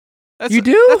You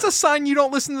do? That's a sign you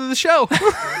don't listen to the show.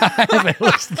 I haven't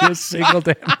listened to a single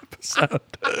damn episode.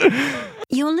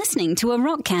 You're listening to a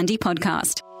Rock Candy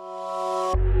podcast.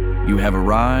 You have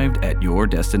arrived at your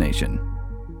destination.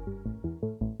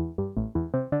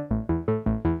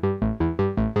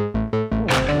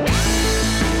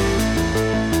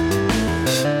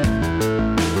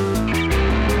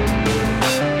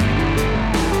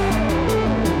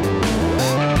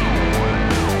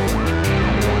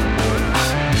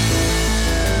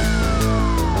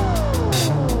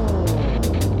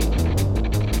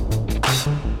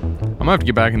 I'm gonna have to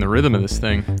get back in the rhythm of this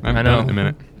thing. I haven't done it in a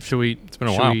minute. Should we? It's been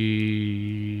a while.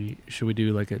 Should we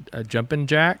do like a jumping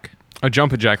jack? A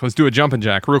jumping jack. Let's do a jumping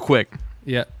jack real quick.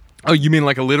 Yeah. Oh, you mean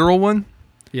like a literal one?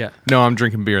 Yeah. No, I'm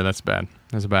drinking beer. That's bad.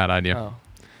 That's a bad idea. Oh,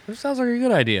 that sounds like a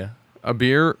good idea. A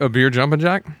beer jumping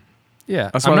jack?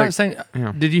 Yeah. That's I'm what not saying.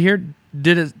 yeah. Did you hear?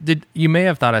 Did you may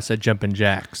have thought I said jumping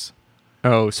jacks?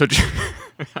 Oh, so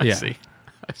I Yeah. see.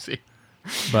 I see.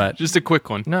 But Just a quick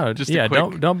one. no, just yeah. a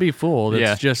quick, Don't be fooled. It's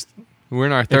Yeah. just We're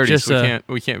in our 30s. just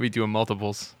We can't be doing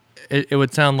multiples. it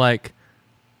would sound like,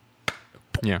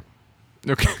 Yeah.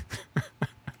 Okay.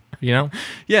 you know.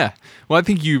 Yeah. Well, I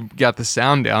think you got the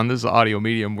sound down. This is audio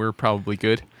medium. We're probably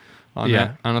good on Yeah.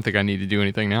 that. I don't think I need to do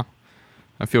anything now.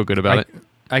 I feel good about it.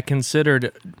 I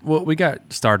considered. Well, we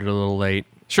got started a little late.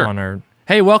 Sure. On our.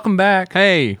 Hey, welcome back.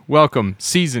 Hey, welcome.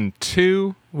 Season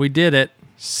 2. We did it.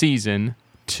 Season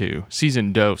 2.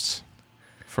 Season dos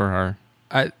for our...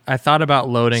 I thought about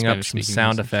loading up some Spanish-speaking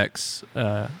sound listeners. effects,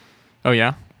 Oh,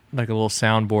 yeah? like a little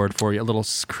soundboard for you, a little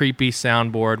creepy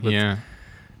soundboard, with, Yeah.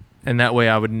 and that way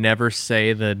I would never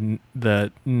say the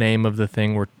name of the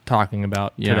thing we're talking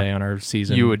about Yeah. today on our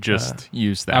season. You would just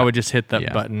use that. I would just hit that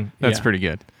Yeah. button. That's Yeah. pretty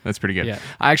good. That's pretty good. Yeah.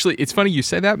 Actually, it's funny you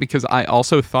say that because I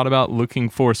also thought about looking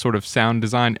for sort of sound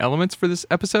design elements for this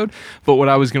episode, but what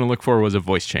I was going to look for was a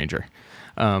voice changer.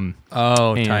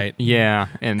 Oh, And- tight. Yeah.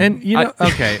 And you know,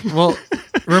 okay. Well,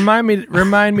 remind me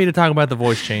to talk about the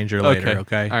voice changer later.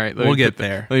 Okay. All right. We'll get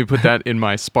there. Let me put that in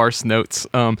my sparse notes.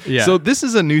 Yeah. So this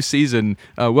is a new season.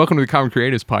 Welcome to the Common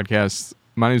Creatives podcast.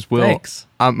 My name's Will. Thanks.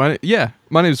 My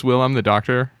name's Will. I'm the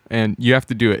doctor, and you have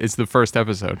to do it. It's the first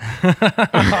episode.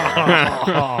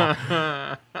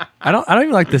 I don't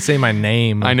even like to say my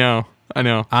name. I know.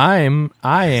 I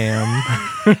am.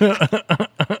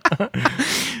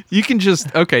 You can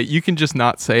just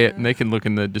not say it, and they can look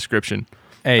in the description.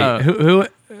 Hey, Uh, who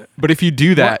But if you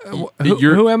do that, who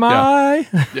am yeah. I?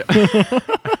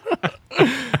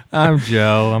 I'm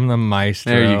Joe. I'm the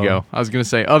maestro. There you go. I was gonna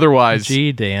say otherwise.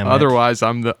 Gee, damn it. Otherwise,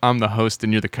 I'm the host,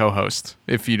 and you're the co-host.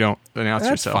 If you don't announce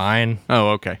That's yourself. fine.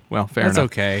 Oh, okay. Well, fair That's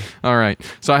enough. okay. All right.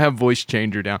 So I have voice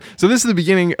changer down. So this is the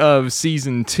beginning of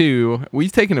season 2.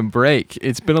 We've taken a break.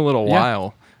 It's been a little Yeah.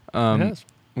 while. It has.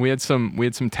 We had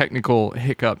some technical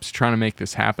hiccups trying to make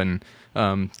this happen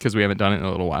because we haven't done it in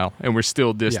a little while, and we're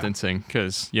still distancing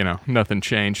because nothing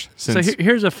changed since. So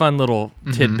here's a fun little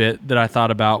tidbit that I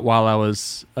thought about while I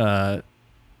was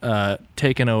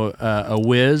taking a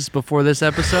whiz before this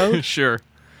episode. Sure.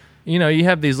 You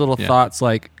have these little Yeah. thoughts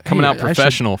like Coming hey, out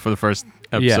professional for the first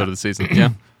episode of the season.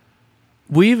 Yeah.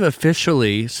 We've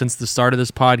officially, since the start of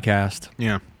this podcast,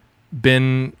 Yeah.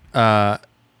 been a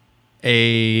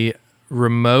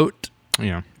remote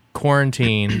Yeah.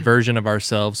 quarantine version of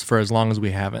ourselves for as long as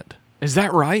we haven't. Is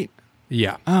that right?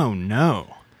 Yeah. Oh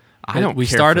no. I don't. We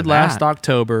care started for last that.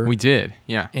 October. We did.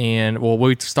 Yeah. And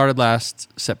we started last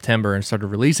September and started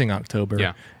releasing October.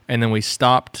 Yeah. And then we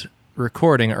stopped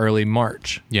recording early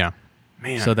March. Yeah.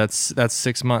 Man. So that's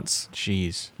 6 months.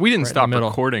 Jeez. We didn't Right in stop the middle.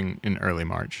 recording in early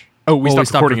March. Oh, we Well,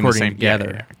 stopped recording in the same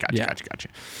together. Yeah. Yeah. Gotcha.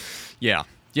 Yeah.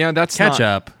 Yeah. That's Catch not,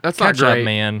 up. That's Catch not up, great,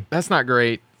 man. That's not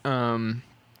great.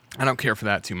 I don't care for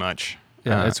that too much.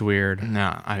 Yeah, it's weird.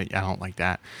 No, I don't like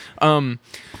that.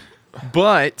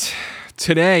 But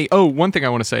today, one thing I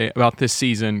want to say about this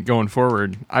season going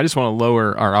forward, I just want to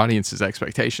lower our audience's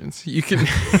expectations. You can,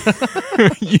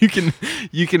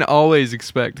 you can always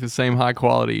expect the same high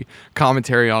quality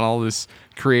commentary on all this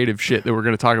creative shit that we're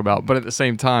going to talk about. But at the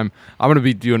same time, I'm going to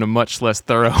be doing a much less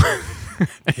thorough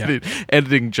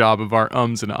editing job of our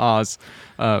ums and ahs,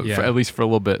 at least for a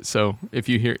little bit. So if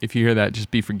you hear that,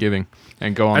 just be forgiving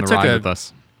and go on the ride with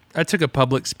us. I took a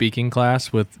public speaking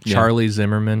class with Charlie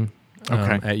Zimmerman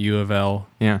Okay. at U of L.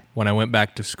 Yeah. When I went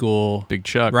back to school, Big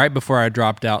Chuck. right before I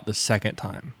dropped out the second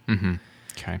time. Mm-hmm.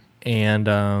 Okay. And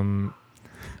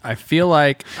I feel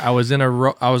like I was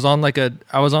on like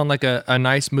a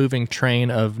nice moving train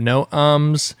of no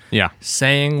ums, Yeah.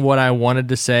 saying what I wanted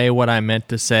to say, what I meant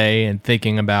to say, and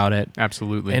thinking about it.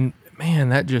 Absolutely. And man,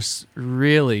 that just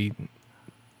really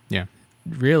yeah.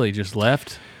 just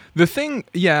left. The thing,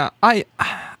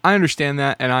 I understand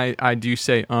that, and I do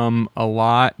say a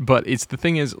lot, but the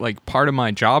thing is, like, part of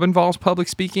my job involves public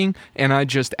speaking, and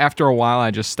after a while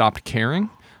I just stopped caring.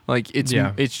 Like,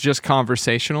 it's just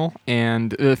conversational,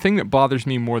 and the thing that bothers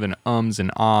me more than ums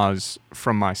and ahs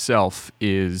from myself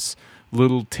is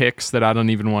little tics that I don't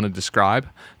even want to describe,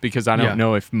 because I don't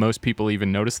know if most people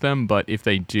even notice them, but if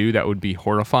they do, that would be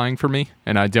horrifying for me,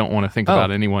 and I don't want to think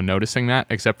about anyone noticing that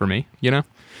except for me, you know?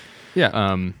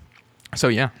 Yeah. So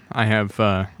yeah, I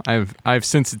have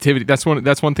sensitivity. That's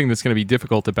one thing that's going to be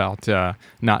difficult about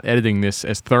not editing this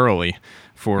as thoroughly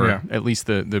for at least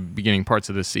the beginning parts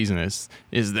of this season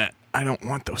is that I don't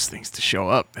want those things to show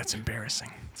up. That's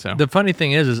embarrassing. So the funny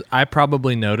thing is I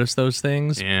probably notice those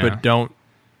things, but don't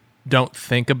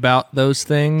think about those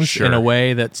things in a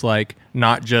way that's like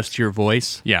not just your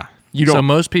voice. Yeah, So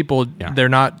most people they're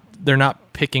not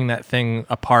picking that thing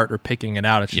apart or picking it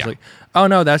out. It's just like, oh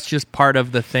no, that's just part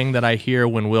of the thing that I hear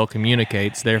when Will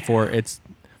communicates. Therefore, it's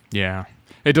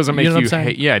It doesn't make you you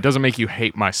hate. Yeah, it doesn't make you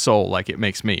hate my soul like it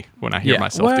makes me when I hear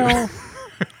myself do it.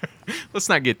 Let's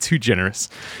not get too generous.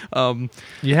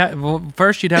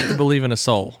 First you'd have to believe in a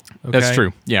soul. Okay? That's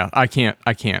true. Yeah, I can't.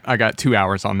 I got 2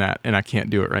 hours on that, and I can't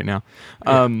do it right now.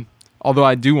 Although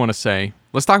I do want to say,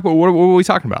 let's talk about what were we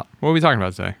talking about? What were we talking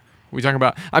about today? We talking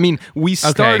about? I mean, we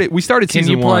started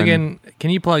season one. Can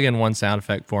you plug in one sound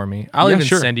effect for me? I'll even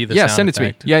send you the sound effect. Yeah, send it to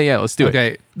me. Yeah, let's do it.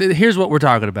 Okay, here's what we're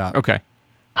talking about. Okay.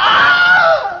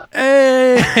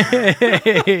 Hey!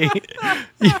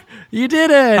 You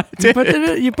did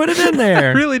it. You put it in there.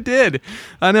 I really did.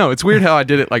 I know. It's weird how I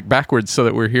did it like backwards so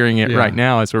that we're hearing it right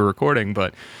now as we're recording,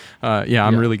 but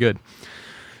I'm really good.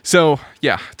 So,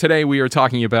 today we are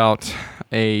talking about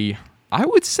I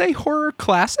would say horror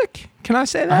classic. Can I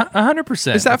say that?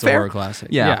 100%. Is that fair? A horror classic.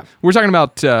 Yeah. We're talking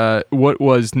about what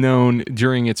was known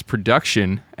during its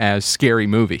production as Scary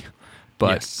Movie.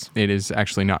 But it is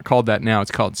actually not called that now. It's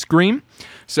called Scream.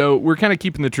 So we're kind of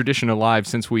keeping the tradition alive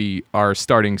since we are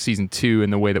starting season 2 in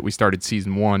the way that we started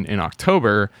season 1 in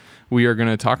October. We are going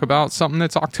to talk about something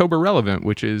that's October relevant,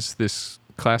 which is this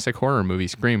classic horror movie,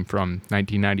 Scream, from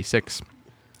 1996.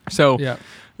 So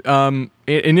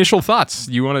initial thoughts.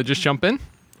 You want to just jump in?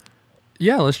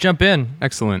 Yeah, let's jump in.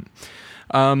 Excellent.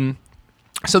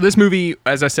 So this movie,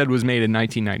 as I said, was made in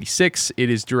 1996.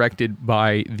 It is directed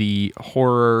by the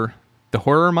horror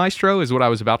maestro is what I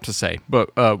was about to say,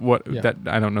 but that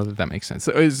I don't know that makes sense.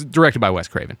 It's directed by Wes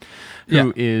Craven,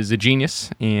 who is a genius,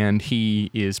 and he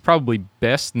is probably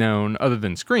best known, other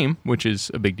than Scream, which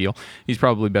is a big deal, he's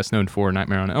probably best known for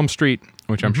Nightmare on Elm Street,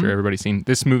 which I'm sure everybody's seen.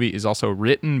 This movie is also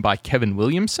written by Kevin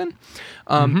Williamson,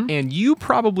 and you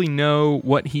probably know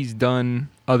what he's done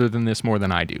other than this more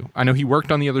than I do. I know he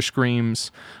worked on the other Screams.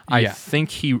 I think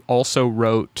he also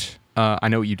wrote I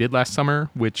Know What You Did Last Summer,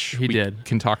 which we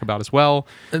can talk about as well.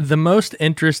 The most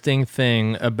interesting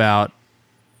thing about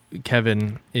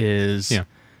Kevin is,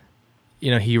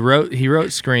 he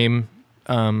wrote Scream,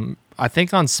 I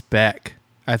think on spec.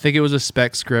 I think it was a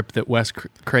spec script that Wes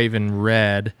Craven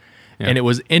read, and it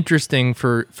was interesting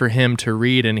for him to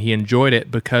read, and he enjoyed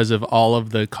it because of all of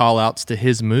the call-outs to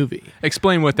his movie.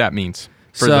 Explain what that means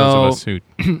for those of us who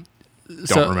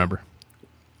don't remember.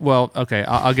 Well, okay,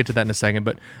 I'll get to that in a second,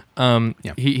 but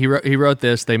he wrote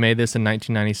this. They made this in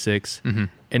 1996. In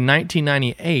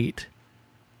 1998,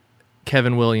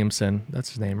 Kevin Williamson, that's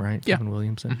his name, right? Yeah. Kevin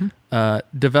Williamson,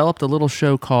 developed a little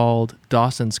show called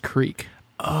Dawson's Creek.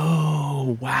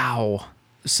 Oh, wow.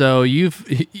 So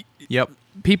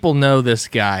people know this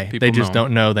guy. They just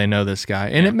don't know they know this guy.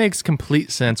 And it makes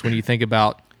complete sense when you think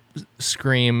about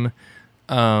Scream,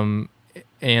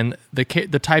 and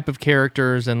the type of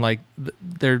characters, and like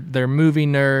they're movie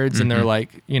nerds, and they're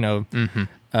like, they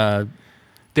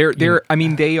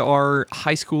are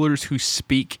high schoolers who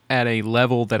speak at a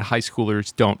level that high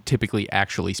schoolers don't typically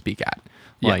actually speak at.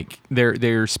 Like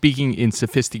they're speaking in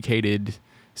sophisticated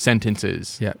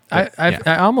sentences. Yeah.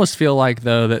 I almost feel like,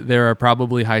 though, that there are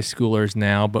probably high schoolers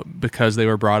now, but because they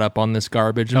were brought up on this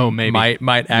garbage, maybe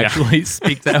might actually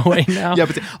speak that way now. Yeah,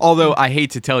 but although I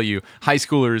hate to tell you, high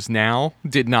schoolers now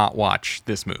did not watch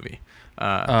this movie.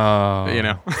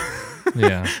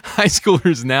 Yeah. High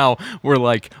schoolers now were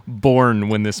like born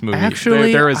when this movie.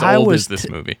 Actually, they're as old as this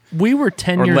movie. We were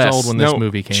 10 years old when this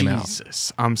movie came out.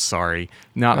 Jesus, I'm sorry.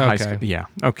 Not high school. Yeah,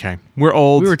 okay. We're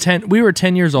old. We were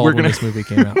 10 years old when this movie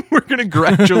came out. We're gonna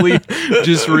gradually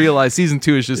just realize season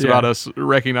 2 is just about us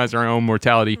recognizing our own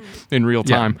mortality in real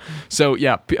time. So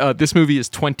this movie is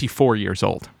 24 years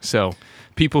old. So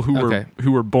people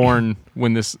who were born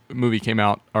when this movie came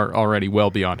out are already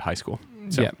well beyond high school.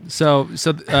 So.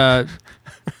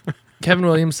 Kevin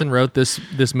Williamson wrote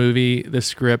this movie, this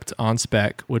script on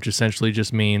spec, which essentially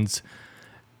just means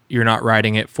you're not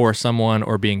writing it for someone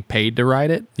or being paid to write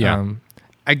it. Yeah.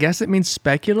 I guess it means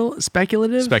speculative.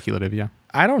 Speculative, yeah.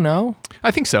 I don't know.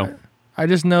 I think so. I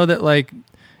just know that like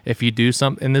if you do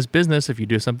something in this business, if you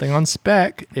do something on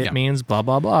spec, it means blah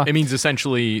blah blah. It means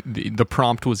essentially the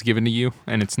prompt was given to you,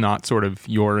 and it's not sort of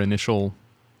your initial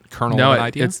kernel of an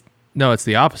idea. It's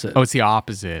the opposite. Oh, it's the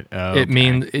opposite. Oh, It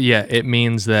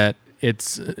means that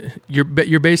it's you're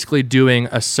basically doing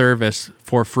a service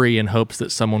for free in hopes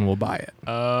that someone will buy it.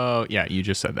 Oh, yeah, you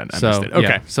just said that. I So missed it. Okay.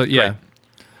 yeah, so yeah.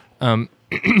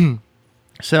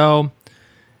 So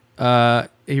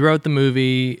he wrote the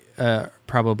movie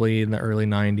probably in the early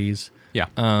 90s. Yeah.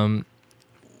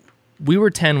 We were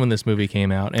 10 when this movie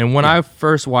came out, and when I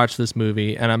first watched this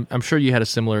movie, and I'm sure you had a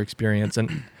similar experience,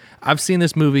 and I've seen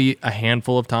this movie a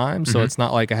handful of times, so it's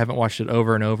not like I haven't watched it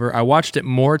over and over. I watched it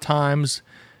more times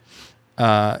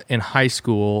in high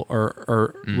school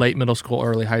or late middle school,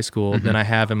 early high school than I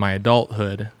have in my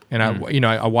adulthood, and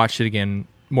I watched it again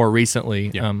more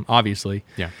recently, obviously.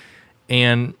 Yeah.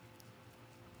 And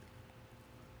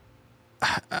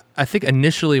I think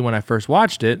initially when I first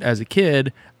watched it as a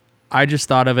kid, I just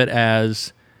thought of it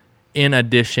as in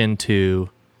addition to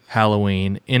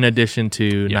Halloween, in addition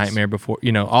to Nightmare Before,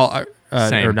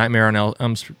 or Nightmare on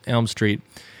Elm Street,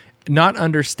 not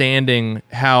understanding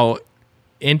how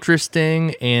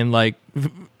interesting and like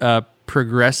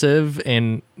progressive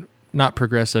and not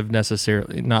progressive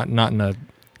necessarily, not in a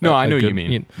No, I a know what good, you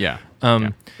mean. Yeah.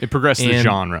 Um, It progressed the and-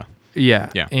 genre. Yeah.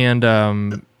 Yeah.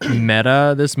 And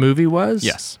meta this movie was.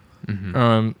 Yes.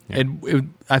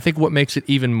 I think what makes it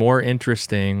even more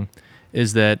interesting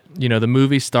is that, the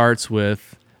movie starts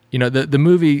with, the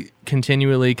movie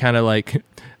continually kind of like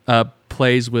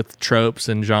plays with tropes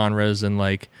and genres and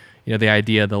like, the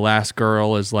idea the last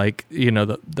girl is like,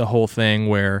 the whole thing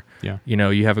where,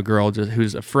 you have a girl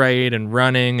who's afraid and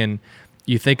running and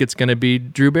you think it's going to be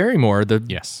Drew Barrymore, the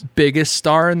biggest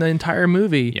star in the entire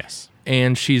movie. Yes.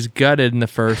 And she's gutted in the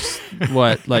first, 8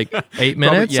 minutes? Probably, 8 I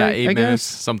minutes, guess?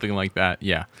 something like that.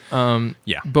 Yeah.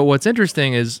 But what's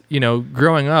interesting is,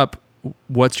 growing up,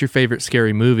 what's your favorite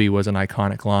scary movie was an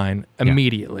iconic line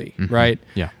immediately, right?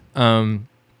 Yeah.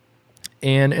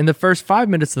 And in the first 5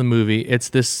 minutes of the movie, it's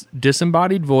this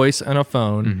disembodied voice on a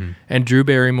phone and Drew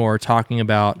Barrymore talking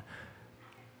about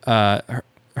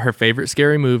her favorite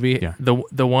scary movie,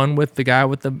 the one with the guy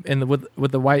with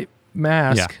the white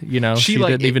mask. She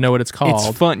didn't even know what it's called.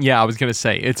 It's fun. Yeah, I was gonna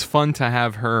say it's fun to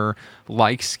have her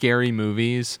like scary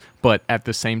movies, but at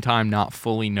the same time not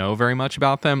fully know very much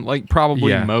about them. Like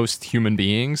probably most human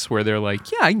beings, where they're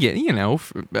like, yeah, I get,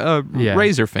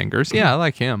 razor fingers. Yeah, I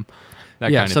like him.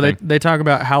 That kind of so thing. they talk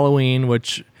about Halloween,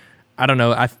 which I don't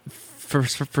know.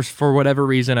 For whatever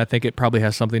reason, I think it probably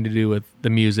has something to do with the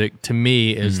music. To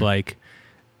me, is like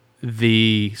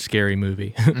the scary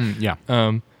movie.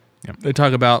 They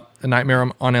talk about A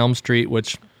Nightmare on Elm Street,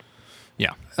 which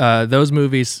those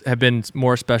movies have been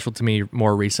more special to me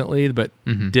more recently, but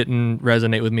didn't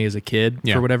resonate with me as a kid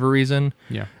for whatever reason.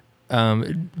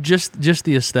 Just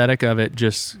the aesthetic of it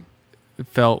just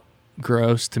felt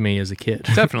gross to me as a kid.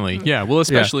 Definitely. Yeah. Well,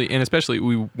 especially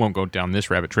we won't go down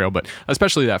this rabbit trail, but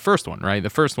especially that first one, right? The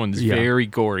first one's very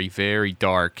gory, very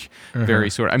dark, very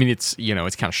sort of, I mean, it's,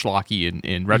 it's kind of schlocky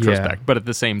in retrospect, but at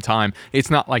the same time, it's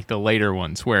not like the later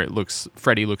ones where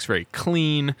Freddy looks very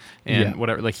clean and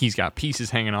whatever, like he's got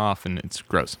pieces hanging off and it's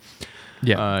gross.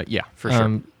 Yeah. For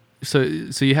sure.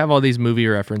 So you have all these movie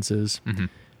references, and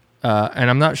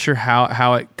I'm not sure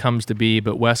how it comes to be,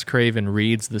 but Wes Craven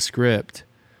reads the script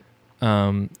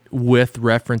with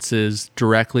references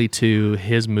directly to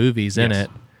his movies in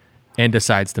it, and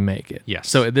decides to make it. Yes.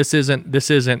 So this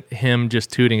isn't him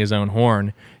just tooting his own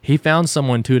horn. He found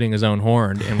someone tooting his own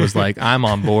horn and was like, "I'm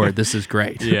on board. This is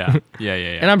great." Yeah.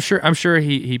 And I'm sure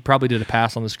he probably did a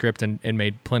pass on the script and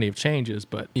made plenty of changes,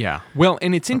 but Well,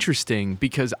 and it's interesting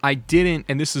because I didn't,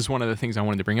 and this is one of the things I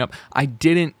wanted to bring up. I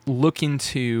didn't look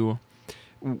into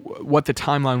what the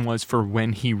timeline was for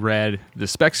when he read the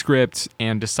spec script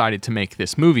and decided to make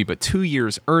this movie. But 2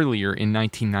 years earlier, in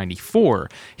 1994,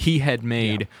 he had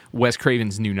made Wes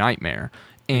Craven's New Nightmare.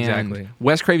 And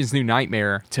Wes Craven's New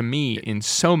Nightmare, to me, in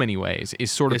so many ways, is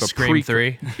sort of a Scream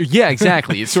 3. Yeah,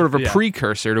 exactly. It's sort of a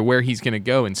precursor to where he's going to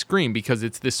go in Scream, because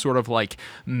it's this sort of like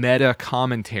meta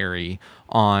commentary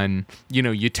on,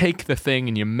 you take the thing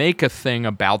and you make a thing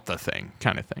about the thing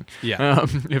kind of thing. Yeah.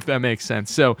 If that makes sense.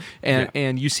 So,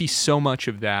 and you see so much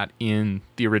of that in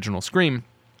the original Scream,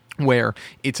 where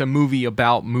it's a movie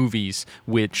about movies,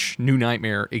 which New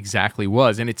Nightmare exactly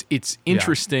was. And it's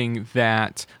interesting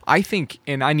that I think,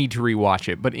 and I need to rewatch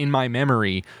it, but in my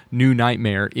memory, New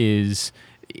Nightmare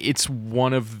it's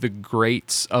one of the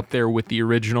greats up there with the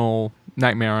original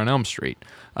Nightmare on Elm Street.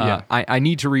 I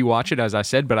need to rewatch it, as I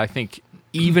said, but I think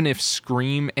even if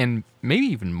Scream, and maybe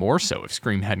even more so if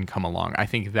Scream hadn't come along, I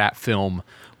think that film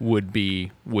would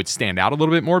stand out a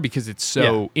little bit more because it's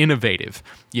so innovative,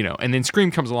 and then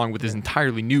Scream comes along with this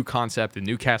entirely new concept and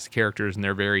new cast of characters, and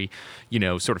they're very,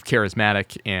 sort of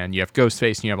charismatic, and you have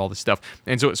Ghostface and you have all this stuff,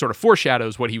 and so it sort of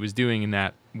foreshadows what he was doing in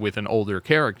that with an older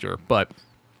character, but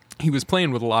he was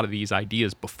playing with a lot of these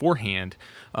ideas beforehand,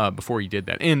 before he did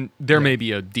that. And there may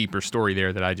be a deeper story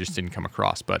there that I just didn't come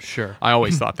across, but Sure. I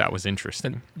always thought that was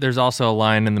interesting. And there's also a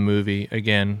line in the movie,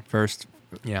 again, first.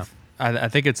 Yeah. I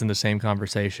think it's in the same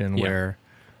conversation where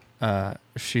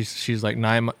she's like,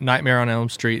 Nightmare on Elm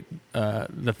Street,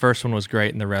 the first one was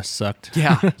great and the rest sucked.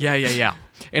 Yeah.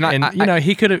 And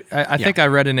he could have. I think I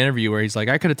read an interview where he's like,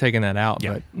 I could have taken that out,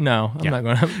 but no, I'm not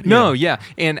going to. No,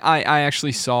 and I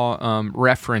actually saw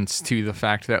reference to the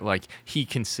fact that like he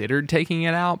considered taking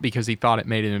it out because he thought it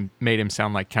made him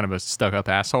sound like kind of a stuck up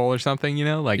asshole or something,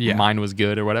 mine was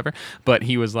good or whatever. But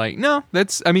he was like, no,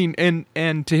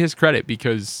 and to his credit,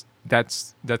 because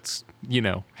that's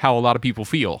how a lot of people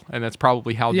feel, and that's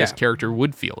probably how this character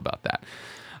would feel about that.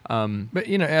 But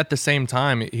at the same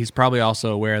time, he's probably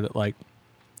also aware that like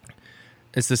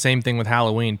it's the same thing with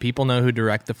Halloween. People know who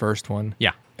directed the first one,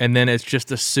 and then it's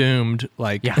just assumed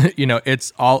like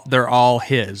it's all they're all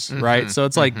his, right? So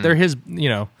it's like they're his,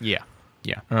 they're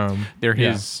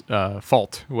his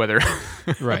fault, whether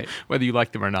whether you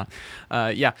like them or not.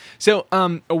 So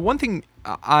one thing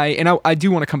I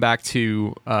do want to come back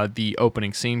to the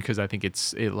opening scene because I think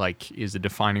it is a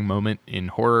defining moment in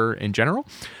horror in general.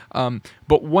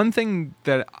 But one thing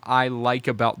that I like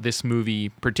about this movie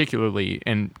particularly,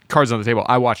 and cards on the table,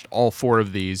 I watched all 4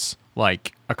 of these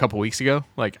like a couple weeks ago.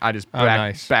 Like I just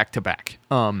back to back.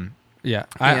 Yeah,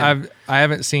 I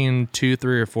haven't seen 2,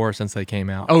 3, or 4 since they came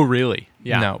out. Oh, really?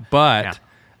 Yeah. No, but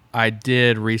I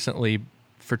did recently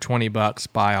for $20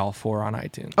 buy all 4 on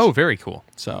iTunes. Oh, very cool.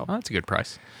 So that's a good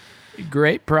price.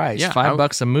 Great price. Yeah,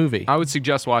 $5 a movie. I would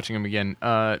suggest watching them again.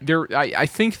 I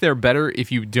think they're better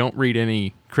if you don't read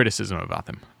any criticism about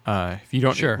them. If you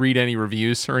don't read any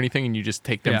reviews or anything and you just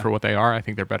take them for what they are, I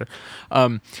think they're better.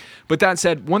 But that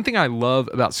said, one thing I love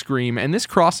about Scream, and this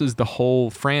crosses the whole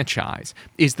franchise,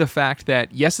 is the fact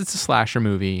that, yes, it's a slasher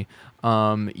movie.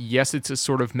 Yes, it's a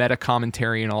sort of meta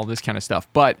commentary and all this kind of stuff.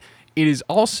 But it is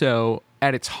also,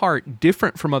 at its heart,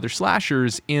 different from other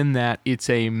slashers in that it's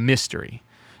a mystery.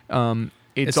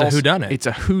 It's a whodunit. It's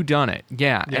a whodunit,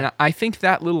 yeah. And I think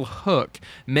that little hook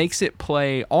makes it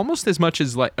play almost as much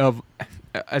as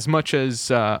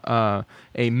a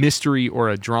mystery or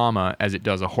a drama as it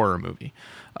does a horror movie.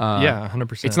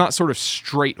 100%. It's not sort of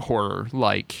straight horror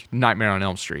like Nightmare on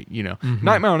Elm Street.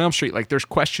 Nightmare on Elm Street, like there's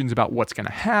questions about what's going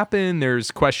to happen. There's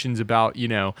questions about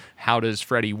how does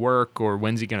Freddy work or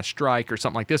when's he going to strike or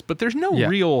something like this. But there's no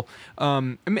real.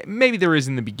 Maybe there is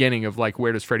in the beginning of like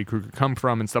where does Freddy Krueger come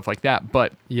from and stuff like that.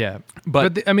 But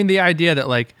the idea that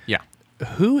like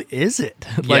who is it?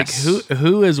 Like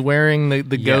who is wearing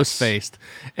the ghost faced?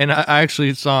 And I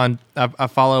actually saw I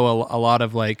follow a lot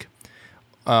of like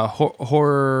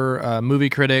horror movie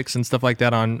critics and stuff like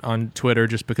that on Twitter,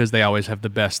 just because they always have the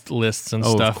best lists and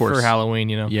stuff for Halloween,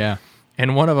 Yeah.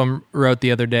 And one of them wrote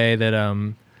the other day that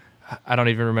I don't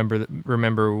even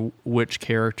remember which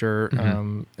character.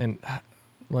 And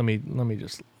let me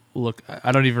just look.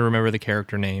 I don't even remember the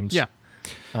character names. Yeah.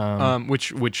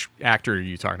 Which actor are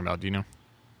you talking about? Do you know?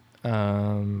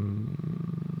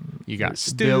 You got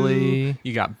Stu, Billy.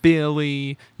 You got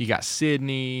Billy. You got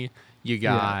Sydney. You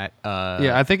got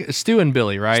I think Stu and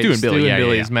Billy, right? Stu and Billy,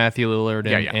 Billy is Matthew Lillard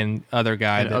and other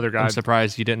guy. guy. I'm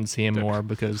surprised you didn't see him more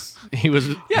because he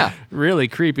was really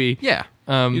creepy. Yeah,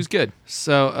 he was good.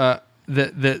 So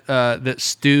that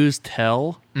Stu's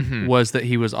tell was that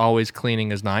he was always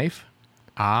cleaning his knife.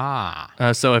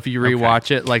 So if you rewatch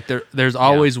it, like there's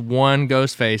always one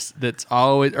ghost face that's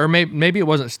always, or maybe it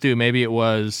wasn't Stu, maybe it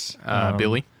was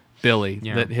Billy.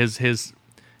 Yeah. That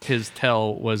his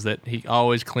tell was that he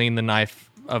always cleaned the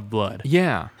knife of blood.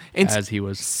 Yeah. And as he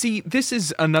was. See, this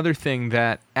is another thing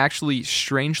that actually,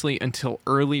 strangely, until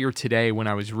earlier today when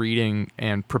I was reading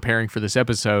and preparing for this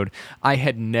episode, I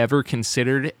had never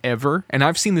considered ever, and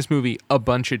I've seen this movie a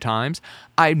bunch of times,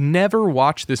 I've never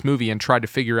watched this movie and tried to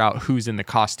figure out who's in the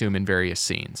costume in various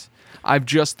scenes. I've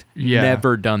just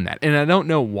never done that. And I don't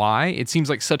know why. It seems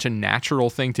like such a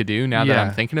natural thing to do now that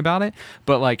I'm thinking about it.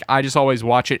 But like I just always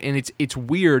watch it and it's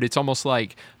weird. It's almost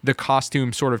like the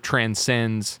costume sort of transcends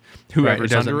transcends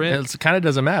whoever's under it. It kind of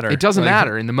doesn't matter. It doesn't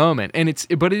matter in the moment,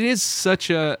 but it is such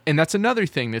a, and that's another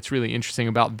thing that's really interesting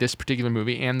about this particular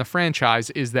movie and the franchise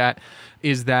is that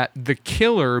the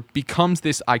killer becomes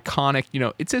this iconic.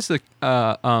 It's just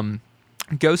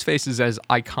Ghostface is as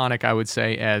iconic, I would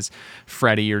say, as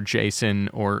Freddy or Jason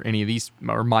or any of these,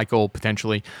 or Michael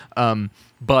potentially,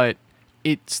 but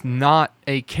it's not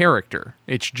a character.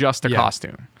 It's just a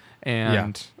costume.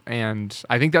 And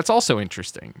I think that's also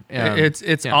interesting.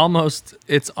 It's almost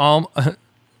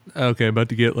okay. About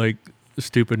to get like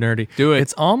stupid nerdy. Do it.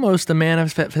 It's almost a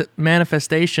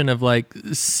manifestation of like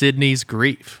Sidney's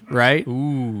grief, right?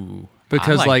 Ooh,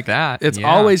 because I like that. It's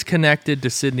always connected to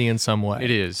Sidney in some way.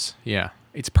 It is. Yeah,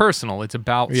 it's personal. It's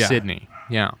about Sidney.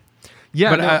 Yeah.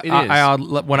 Yeah, but it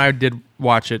is. When I did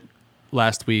watch it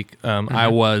last week, I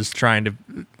was trying to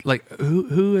like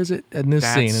who is it in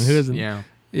this scene and who isn't?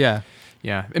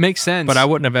 Yeah, it makes sense. But I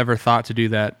wouldn't have ever thought to do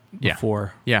that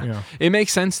before. Yeah. It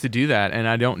makes sense to do that, and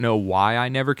I don't know why I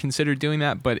never considered doing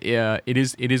that, but it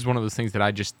is one of those things that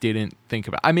I just didn't think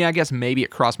about. I mean, I guess maybe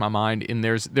it crossed my mind, and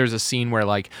there's a scene where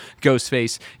like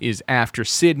Ghostface is after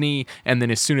Sidney, and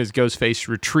then as soon as Ghostface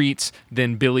retreats,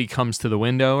 then Billy comes to the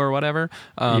window or whatever.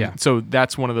 So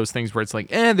that's one of those things where it's like,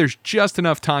 there's just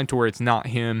enough time to where it's not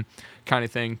him kind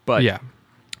of thing. But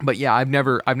But yeah, I've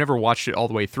never watched it all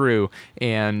the way through,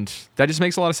 and that just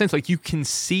makes a lot of sense. Like you can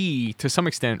see, to some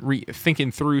extent,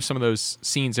 thinking through some of those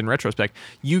scenes in retrospect,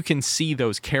 you can see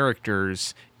those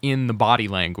characters in the body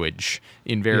language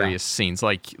in various scenes.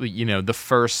 Like the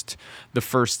first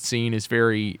scene is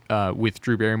very with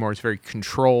Drew Barrymore is very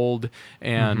controlled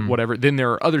and whatever. Then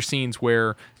there are other scenes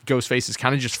where Ghostface is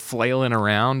kind of just flailing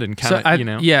around and kind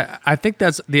of Yeah, I think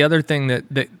that's the other thing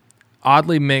that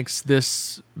oddly makes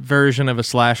this version of a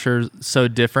slasher so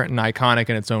different and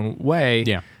iconic in its own way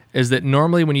is that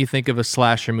normally when you think of a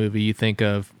slasher movie, you think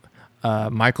of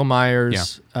Michael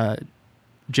Myers,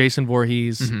 Jason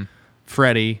Voorhees,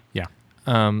 Freddy.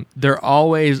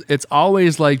 It's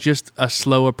always like just a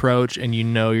slow approach, and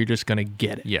you're just gonna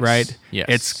get it, right?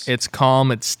 Yes. It's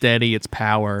calm, it's steady, it's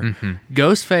power.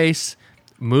 Ghostface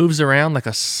moves around like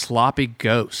a sloppy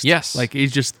ghost. Yes. Like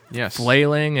he's just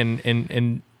flailing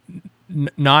and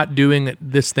not doing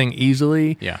this thing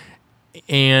easily.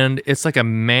 And it's like a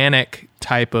manic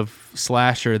type of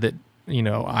slasher that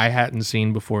I hadn't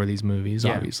seen before these movies,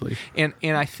 obviously. And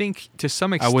I think to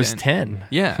some extent I was 10.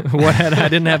 Yeah. I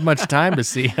didn't have much time to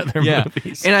see other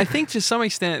movies. And I think to some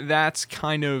extent it's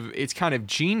kind of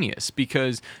genius,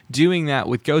 because doing that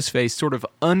with Ghostface sort of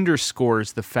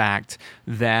underscores the fact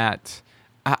that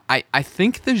I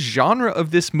think the genre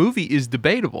of this movie is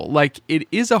debatable. Like, it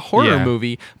is a horror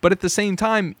movie, but at the same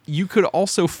time, you could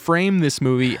also frame this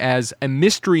movie as a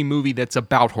mystery movie that's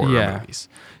about horror movies.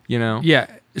 Yeah.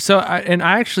 So,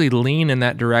 I actually lean in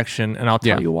that direction, and I'll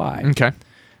tell you why. Okay.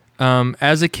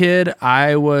 As a kid,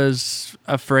 I was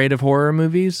afraid of horror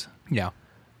movies. Yeah.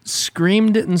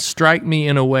 Scream didn't strike me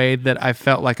in a way that I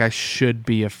felt like I should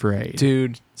be afraid.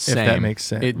 Dude, same. If that makes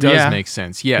sense. It does make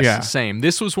sense. Yes, same.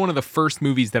 This was one of the first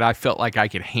movies that I felt like I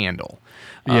could handle.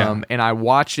 And I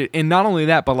watched it, and not only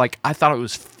that, but like I thought it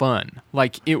was fun.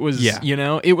 Like it was,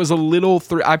 it was a little.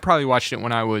 I probably watched it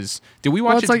when I was. Did we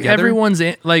watch it like together? Everyone's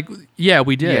in, like,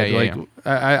 we did.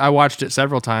 I watched it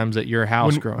several times at your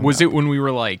house growing up. Was it when we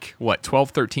were like, what, 12,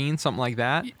 13, something like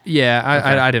that? Yeah,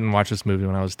 I didn't watch this movie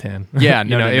when I was 10. Yeah,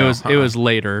 it was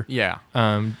later. Yeah.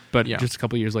 But just a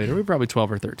couple years later, we were probably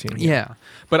 12 or 13. Yeah.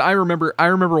 But I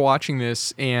remember watching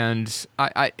this, and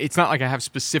I it's not like I have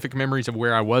specific memories of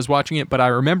where I was watching it, but I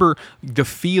remember the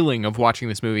feeling of watching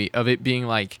this movie, of it being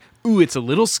like, ooh, it's a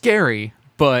little scary,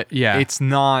 but it's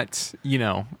not,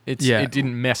 it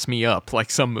didn't mess me up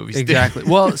like some movies exactly.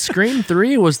 Well, Scream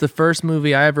 3 was the first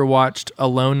movie I ever watched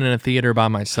alone in a theater by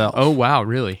myself. Oh, wow,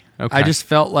 really? Okay. I just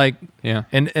felt like,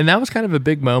 and that was kind of a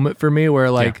big moment for me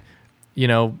where like,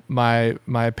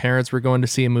 my parents were going to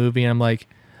see a movie, and I'm like,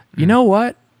 you know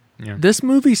what? Yeah. This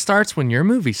movie starts when your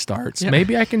movie starts. Yeah.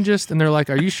 Maybe I can just, and they're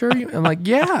like, "Are you sure?" I'm like,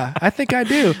 "Yeah, I think I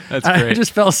do." That's great. I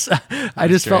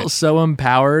just felt so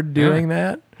empowered doing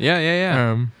that.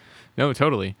 Yeah. No,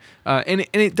 totally. And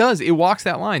it does. It walks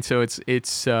that line. So it's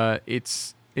the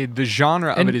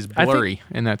genre of it is blurry,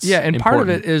 and that's and important. part of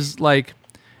it is like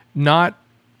not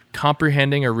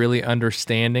comprehending or really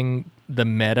understanding the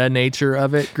meta nature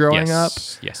of it growing up.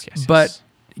 Yes. But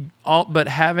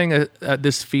having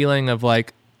this feeling of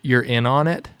like you're in on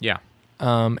it. Yeah.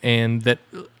 And that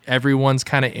everyone's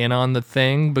kind of in on the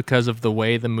thing because of the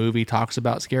way the movie talks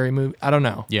about scary movie. I don't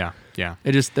know. Yeah.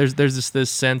 It just there's this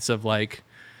sense of like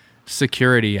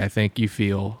security, I think you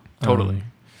feel. Totally.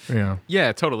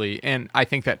 Yeah, totally. And I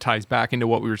think that ties back into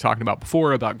what we were talking about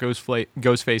before about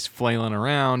Ghostface flailing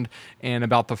around, and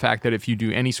about the fact that if you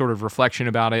do any sort of reflection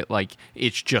about it, like,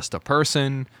 it's just a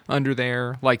person under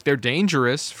there. Like, they're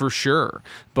dangerous for sure,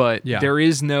 but there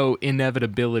is no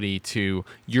inevitability to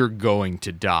you're going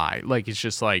to die. Like, it's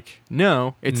just like,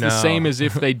 no, it's the same as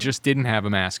if they just didn't have a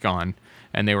mask on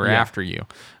and they were after you.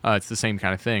 It's the same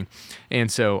kind of thing. And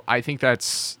so I think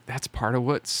that's part of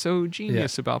what's so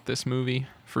genius about this movie,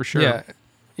 for sure. Yeah.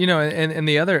 And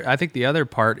the other, I think the other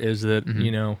part is that,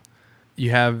 you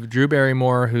have Drew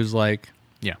Barrymore, who's like,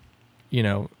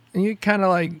 you kind of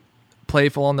like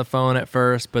playful on the phone at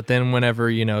first, but then whenever,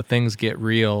 things get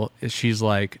real, she's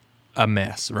like a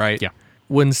mess, right? Yeah.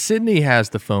 When Sydney has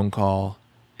the phone call,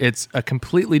 it's a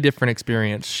completely different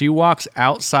experience. She walks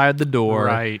outside the door.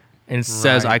 Right. And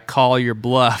says, I call your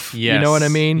bluff. Yes. You know what I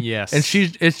mean? Yes. And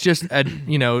it's just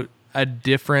a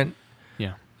different,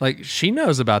 like, she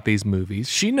knows about these movies.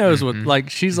 She knows what, like,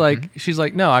 she's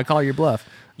like, no, I call your bluff.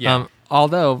 Yeah.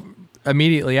 Although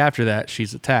immediately after that,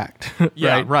 she's attacked.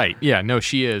 Yeah, right. Yeah, no,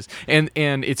 she is. And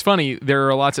it's funny, there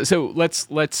are lots of, so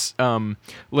let's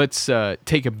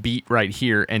take a beat right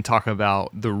here and talk about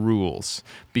the rules,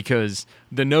 because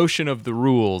the notion of the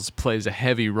rules plays a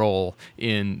heavy role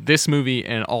in this movie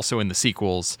and also in the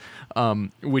sequels,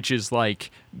 which is like,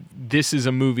 this is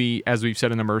a movie, as we've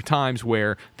said a number of times,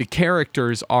 where the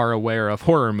characters are aware of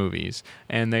horror movies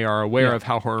and they are aware of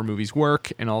how horror movies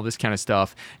work and all this kind of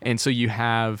stuff. And so you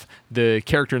have the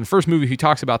character in the first movie who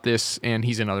talks about this, and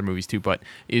he's in other movies too, but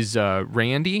is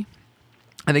Randy,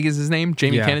 I think is his name,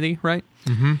 Jamie Kennedy, right?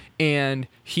 Mm-hmm. And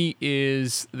he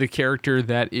is the character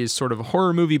that is sort of a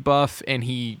horror movie buff, and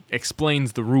he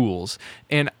explains the rules.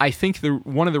 And I think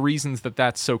one of the reasons that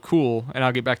that's so cool, and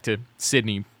I'll get back to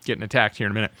Sydney getting attacked here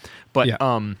in a minute, but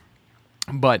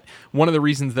but one of the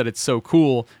reasons that it's so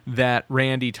cool that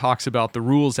Randy talks about the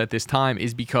rules at this time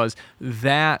is because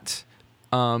that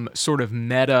sort of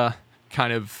meta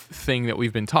kind of thing that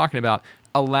we've been talking about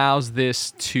allows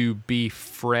this to be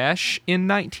fresh in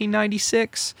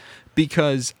 1996,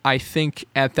 because I think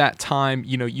at that time,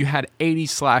 you had 80s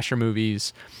slasher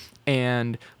movies,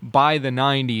 and by the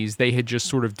 90s, they had just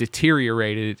sort of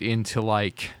deteriorated into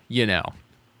like,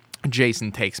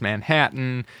 Jason Takes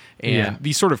Manhattan, and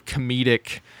these sort of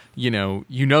comedic,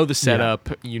 the setup,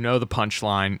 the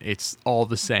punchline, it's all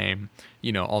the same,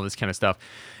 all this kind of stuff.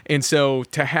 And so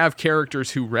to have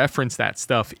characters who reference that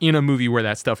stuff in a movie where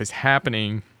that stuff is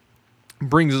happening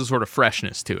brings a sort of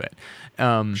freshness to it.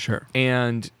 Sure.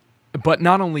 But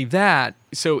not only that,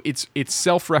 so it's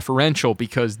self-referential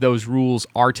because those rules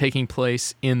are taking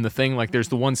place in the thing. Like, there's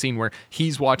the one scene where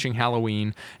he's watching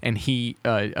Halloween, and he,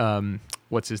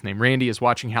 what's his name? Randy is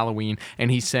watching Halloween,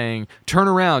 and he's saying, turn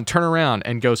around,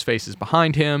 and Ghostface is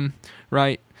behind him,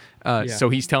 right? So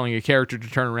he's telling a character to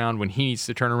turn around when he needs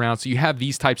to turn around. So you have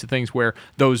these types of things where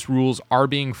those rules are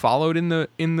being followed in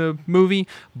the movie,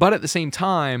 but at the same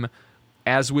time,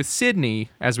 as with Sydney,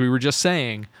 as we were just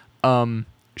saying,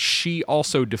 she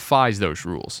also defies those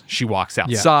rules. She walks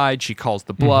outside. She calls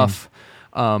the bluff.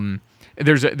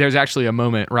 There's actually a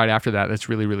moment right after that that's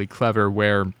really, really clever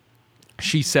where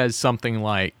she says something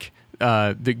like,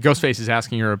 the Ghostface is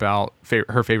asking her about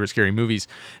her favorite scary movies,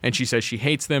 and she says she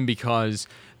hates them because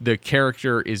the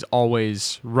character is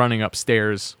always running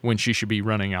upstairs when she should be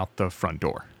running out the front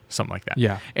door. Something like that.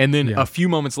 Yeah. And then a few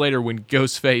moments later, when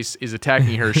Ghostface is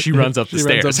attacking her, she runs up the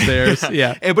stairs. Runs upstairs.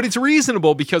 Yeah. But it's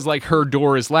reasonable because, like, her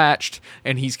door is latched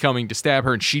and he's coming to stab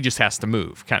her, and she just has to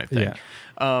move, kind of thing.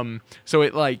 Yeah. So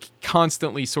it, like,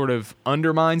 constantly sort of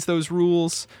undermines those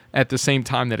rules at the same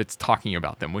time that it's talking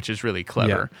about them, which is really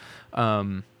clever.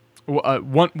 Yeah.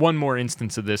 One more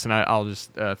instance of this, and I'll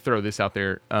just throw this out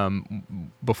there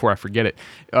before I forget it.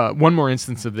 One more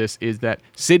instance of this is that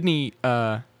Sydney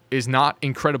is not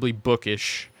incredibly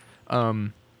bookish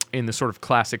in the sort of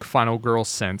classic final girl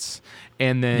sense.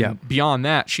 And then beyond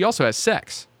that, she also has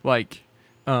sex, like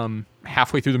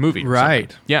halfway through the movie.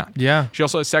 Right. Yeah. Yeah. She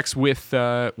also has sex with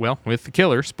the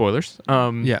killer, spoilers.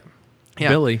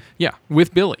 Billy. Yeah,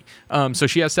 with Billy. So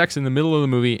she has sex in the middle of the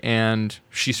movie, and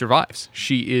she survives.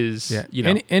 She is,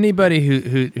 anybody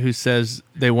who says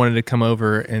they wanted to come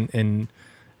over and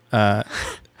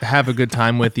have a good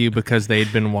time with you because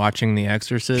they'd been watching The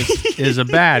Exorcist is a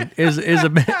that's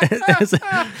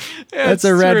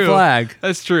a red flag.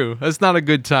 That's true. That's not a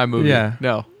good time movie. Yeah.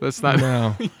 No, that's not.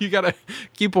 No. You gotta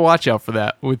keep a watch out for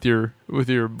that with your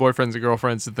boyfriends and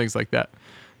girlfriends and things like that.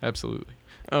 Absolutely.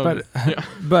 But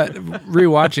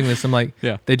rewatching this, I'm like,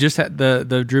 they just had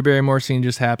the Drew Barrymore scene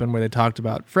just happened where they talked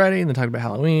about Freddy and they talked about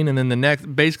Halloween, and then the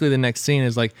next scene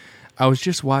is like, I was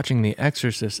just watching The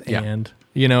Exorcist, and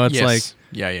it's like,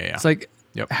 Yeah. It's like,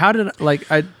 Yep.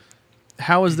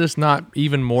 how is this not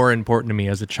even more important to me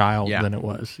as a child than it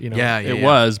was? You know, it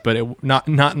was, but it not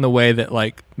in the way that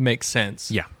like makes sense.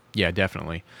 Yeah,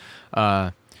 definitely.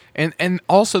 And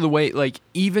also the way, like,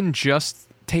 even just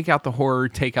take out the horror,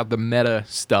 take out the meta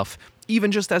stuff,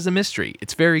 even just as a mystery,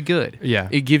 it's very good. Yeah.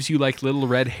 It gives you like little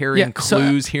red herring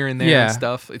clues here and there and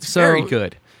stuff. It's very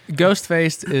good.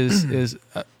 Ghostface is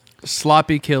a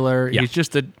sloppy killer. Yeah. He's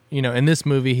just in this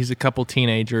movie, he's a couple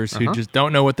teenagers who just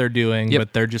don't know what they're doing,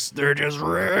 but they're just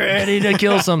ready to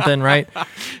kill something, right?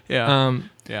 Yeah.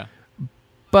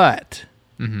 But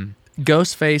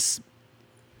Ghostface,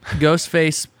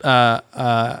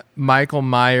 Michael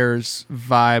Myers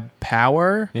vibe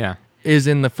power is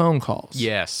in the phone calls.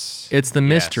 Yes. It's the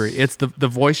mystery. It's the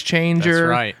voice changer. That's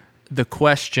right. The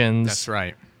questions. That's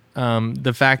right.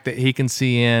 The fact that he can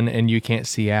see in and you can't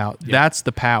see out. Yep. That's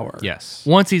the power. Yes.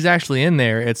 Once he's actually in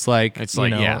there, it's like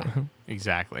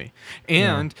exactly.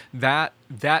 And that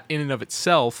in and of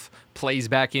itself plays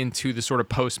back into the sort of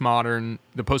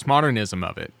postmodernism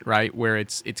of it, right? Where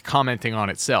it's commenting on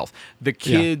itself. The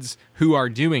kids who are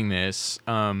doing this,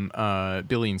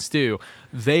 Billy and Stu,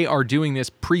 they are doing this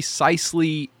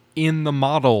precisely in the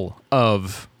model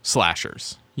of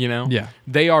slashers. You know,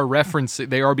 they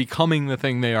are becoming the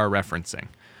thing they are referencing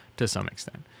to some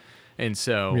extent, and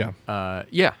so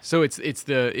so it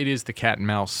is the cat and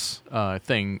mouse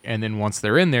thing, and then once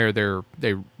they're in there,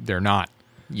 they're not,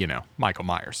 Michael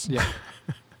Myers,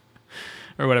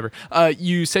 or whatever.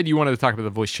 You said you wanted to talk about the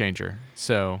voice changer,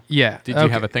 so did you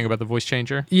have a thing about the voice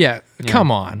changer? Come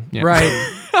on,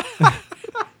 right?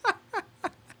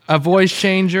 A voice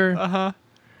changer,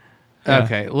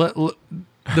 okay.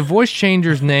 The voice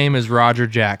changer's name is Roger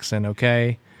Jackson,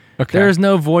 okay? There is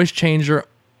no voice changer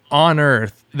on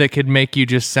Earth that could make you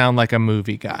just sound like a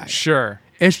movie guy. Sure.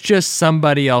 It's just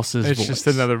somebody else's voice. It's just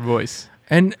another voice.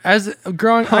 And as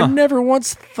growing, I never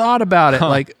once thought about it.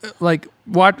 Like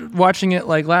watching it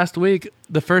like last week,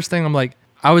 the first thing I'm like,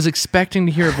 I was expecting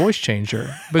to hear a voice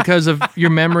changer because of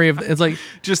your memory of it's like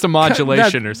just a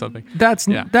modulation or something. That's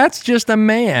just a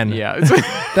man. Yeah.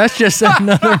 That's just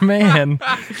another man.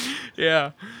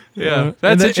 Yeah.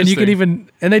 That's interesting.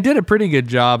 And they did a pretty good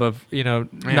job of,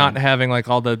 not having like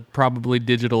all the probably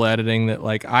digital editing that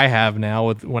like I have now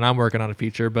with when I'm working on a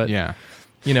feature, but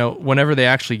whenever they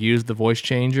actually use the voice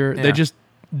changer, they just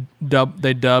dub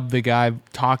the guy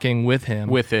talking with him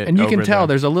with it, and you can tell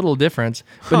there's a little difference.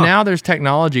 But now there's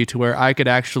technology to where I could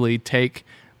actually take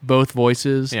both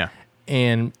voices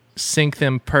and sync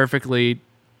them perfectly.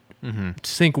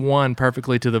 Sync one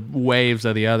perfectly to the waves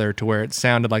of the other to where it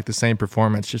sounded like the same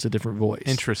performance, just a different voice.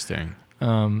 Interesting.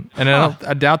 And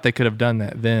I doubt they could have done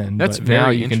that then. That's but very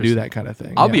now you can do interesting. that kind of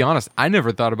thing. I'll be honest, I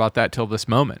never thought about that till this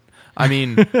moment. I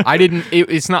mean, I didn't.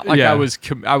 It's not like I was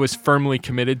firmly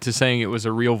committed to saying it was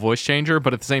a real voice changer,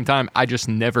 but at the same time, I just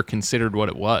never considered what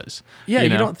it was. Yeah,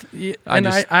 you don't.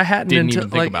 I hadn't didn't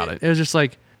even think about it. It was just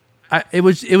like, it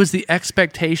was the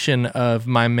expectation of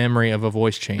my memory of a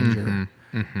voice changer.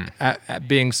 At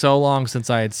being so long since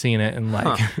I had seen it, and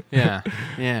like,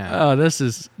 oh, this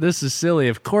is silly.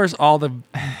 Of course, all the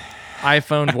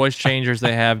iPhone voice changers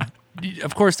they have,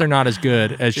 of course, they're not as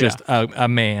good as just a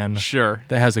man. Sure,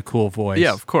 that has a cool voice.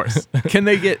 Yeah, of course. Can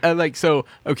they get so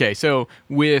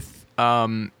with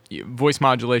voice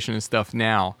modulation and stuff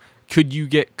now? Could you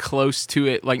get close to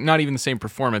it? Like, not even the same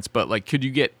performance, but like, could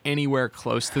you get anywhere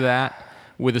close to that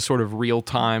with a sort of real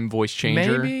time voice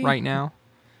changer right now?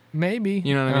 Maybe.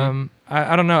 You know what I mean?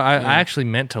 I don't know. I actually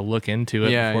meant to look into it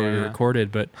before we recorded,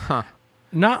 but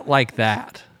not like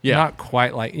that. Yeah. Not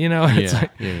quite like, it's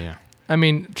like, I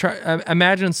mean,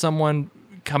 imagine someone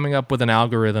coming up with an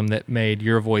algorithm that made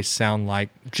your voice sound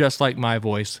just like my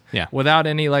voice without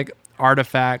any like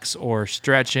artifacts or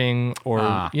stretching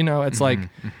or, it's like,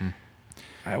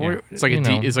 it's like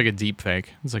it's like a deep fake.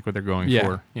 It's like what they're going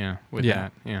for. Yeah. With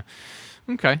that. Yeah.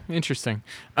 Okay. Interesting.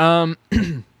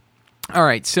 All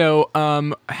right, so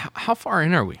how far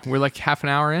in are we? We're like half an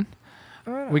hour in.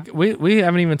 We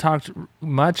haven't even talked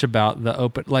much about the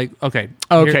open. Like, okay,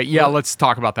 let's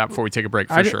talk about that before we take a break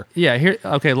for sure. Yeah, here.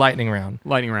 Okay, lightning round.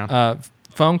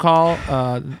 Phone call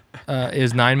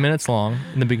is 9 minutes long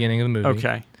in the beginning of the movie.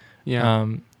 Okay, yeah.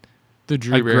 The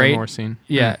Drew Barrymore scene.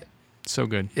 Yeah, so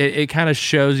good. It kind of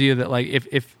shows you that like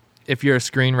if you're a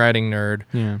screenwriting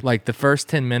nerd, like the first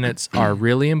 10 minutes are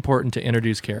really important to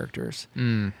introduce characters.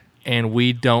 And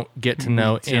we don't get to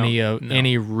know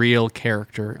any real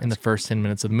character in the first 10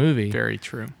 minutes of the movie. Very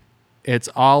true. It's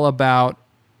all about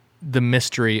the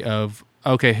mystery of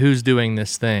okay, who's doing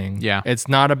this thing? Yeah. It's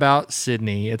not about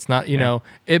Sydney. It's not, you know,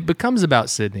 it becomes about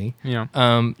Sydney. Yeah.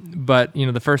 But, you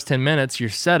know, the first 10 minutes, your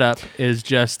setup is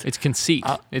just... It's conceit.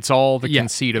 It's all the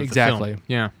conceit of the film.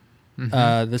 Yeah.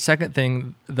 The second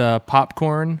thing, the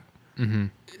popcorn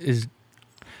is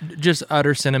just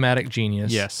utter cinematic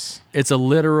genius. Yes. It's a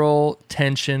literal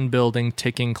tension-building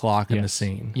ticking clock in the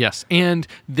scene. Yes. And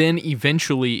then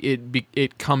eventually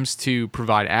it comes to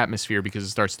provide atmosphere because it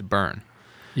starts to burn.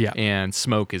 Yeah. And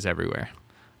smoke is everywhere.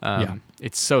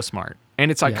 It's so smart. And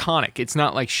it's iconic. It's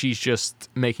not like she's just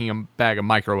making a bag of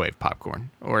microwave popcorn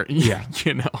or,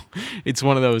 you know, it's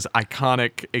one of those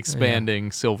iconic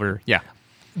expanding silver. Yeah.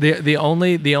 The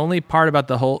only part about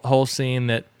the whole scene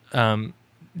that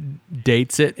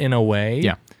dates it in a way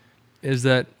is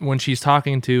that when she's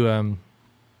talking to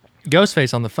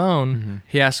Ghostface on the phone,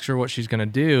 he asks her what she's going to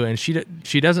do, and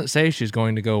she doesn't say she's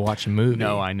going to go watch a movie.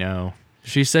 No, I know.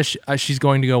 She says she's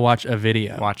going to go watch a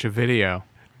video. Watch a video.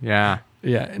 Yeah.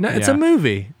 Yeah. No, it's a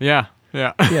movie. Yeah.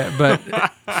 Yeah. Yeah, but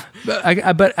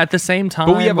at the same time,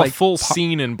 but we have a full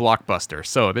scene in Blockbuster,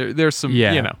 so there's some,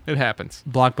 you know, it happens.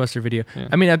 Blockbuster video. Yeah.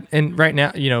 I mean, and right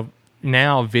now, you know,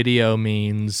 now video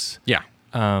means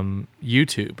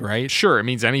YouTube, right? Sure, it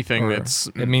means anything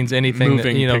it means anything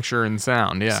moving, that, you know, picture and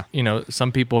sound. Yeah, you know,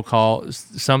 some people call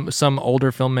some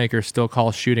older filmmakers still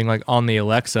call shooting like on the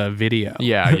Alexa video.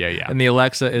 Yeah. And the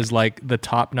Alexa is like the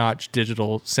top-notch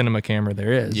digital cinema camera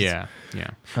there is. Yeah.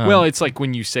 Well, it's like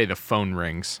when you say the phone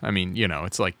rings. I mean, you know,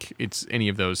 it's like it's any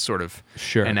of those sort of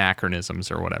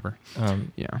anachronisms or whatever.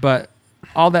 But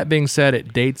all that being said,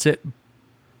 it dates it.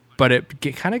 But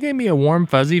it kind of gave me a warm,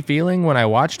 fuzzy feeling when I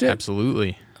watched it.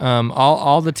 Absolutely.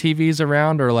 All the TVs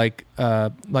around are like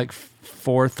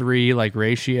 4:3 like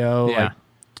ratio, like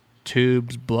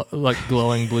tubes, like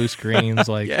glowing blue screens.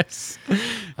 Like yes.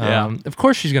 Of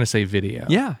course she's gonna say video.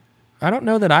 Yeah. I don't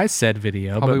know that I said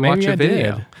video, Probably but maybe watch a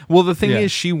video. Did. Well, the thing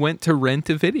is, she went to rent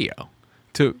a video.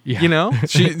 You know,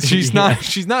 she's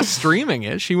not streaming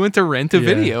it. She went to rent a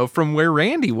video from where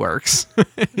Randy works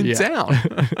in town.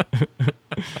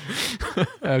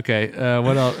 Okay.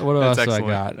 What else do I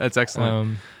got? That's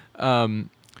excellent.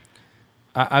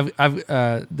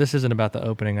 I've this isn't about the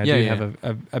opening. I do have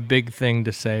a big thing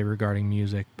to say regarding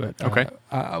music, but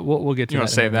we'll get to that. You want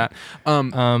to save that?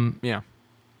 Yeah.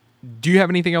 Do you have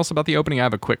anything else about the opening? I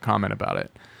have a quick comment about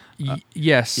it.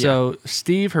 Yes. So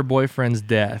Steve, her boyfriend's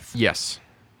death. Yes.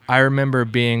 I remember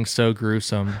being so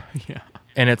gruesome. Yeah.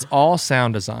 And it's all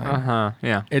sound design.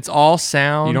 Yeah. It's all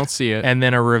sound. You don't see it. And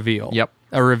then a reveal. Yep.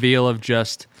 A reveal of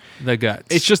just the guts.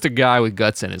 It's just a guy with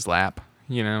guts in his lap,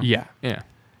 you know? Yeah. Yeah.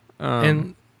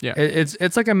 And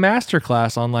it's like a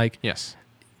masterclass on like, yes.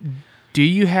 Do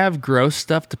you have gross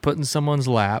stuff to put in someone's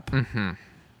lap? Mm-hmm.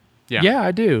 Yeah. Yeah,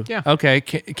 I do. Yeah. Okay.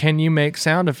 Can you make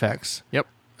sound effects? Yep.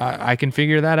 I can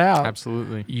figure that out.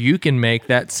 Absolutely. You can make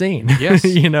that scene. Yes.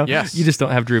 You know. Yes. You just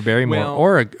don't have Drew Barrymore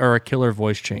or a killer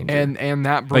voice changer. And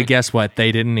that. But guess what?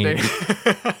 They didn't need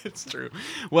it. It's true.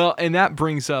 Well, and that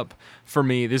brings up for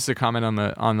me. This is a comment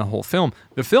on the whole film.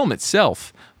 The film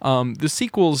itself. The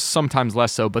sequels sometimes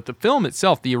less so, but the film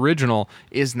itself, the original,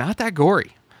 is not that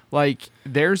gory. Like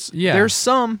there's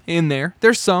some in there.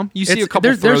 There's some. You see a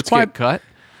couple throats get cut.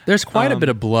 There's quite a bit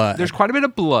of blood. There's quite a bit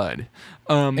of blood.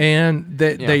 And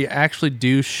they actually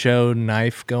do show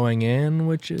knife going in,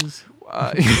 which is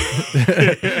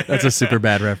that's a super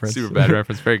bad reference. Super bad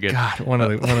reference. Very good. God, one of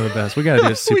the best. We got to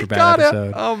do a super bad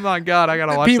episode. Oh my God, I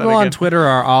gotta watch People that again. on Twitter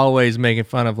are always making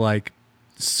fun of like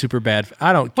super bad.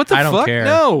 I don't care.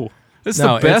 No. It's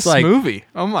the best movie.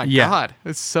 Oh my God.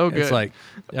 It's so good. It's like,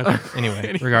 okay,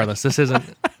 anyway, regardless, this isn't.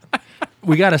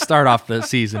 We got to start off the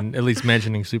season at least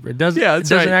mentioning super. It doesn't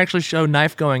actually show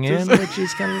knife going in, which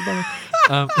is kind of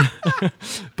funny.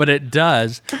 But it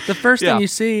does. The first thing you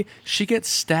see, she gets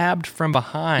stabbed from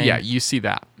behind. Yeah, you see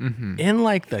that. Mm-hmm. In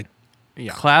like the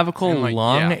clavicle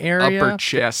lung area. Upper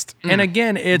chest. And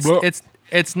again, it's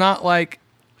not like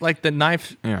the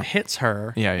knife hits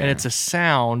her and it's a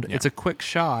sound. It's a quick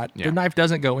shot. The knife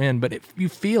doesn't go in, but you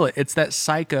feel it. It's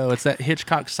that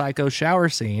Hitchcock Psycho shower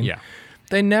scene. Yeah.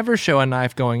 They never show a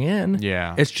knife going in.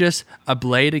 Yeah. It's just a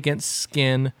blade against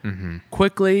skin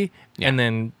quickly and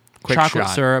then quick chocolate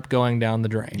shot. Syrup going down the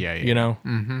drain. Yeah. You know?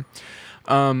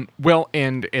 Mm-hmm. Well,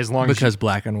 and as long as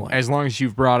black and white. As long as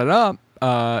you've brought it up,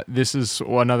 this is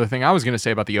another thing I was going to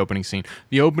say about the opening scene.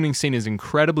 The opening scene is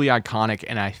incredibly iconic,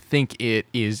 and I think it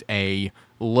is a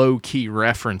low-key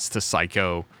reference to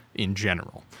Psycho in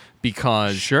general.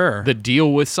 because Sure. the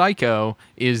deal with Psycho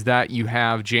is that you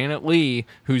have Janet Leigh,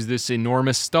 who's this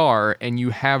enormous star, and you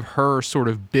have her sort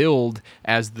of build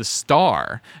as the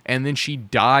star, and then she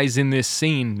dies in this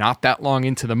scene not that long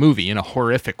into the movie in a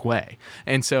horrific way.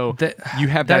 And so you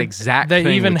have that exact they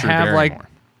thing even with Drew have Barrymore. like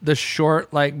the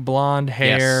short like blonde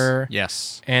hair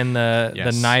Yes. and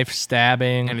the knife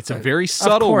stabbing, And it's a very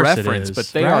subtle reference, but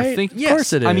they are thinking. Of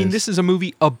course it is. I mean, this is a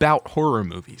movie about horror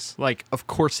movies. Like, of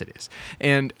course it is.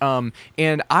 And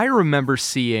I remember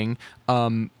seeing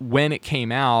when it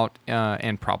came out,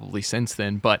 and probably since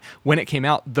then, but when it came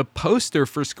out, the poster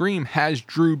for Scream has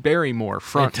Drew Barrymore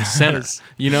front and center.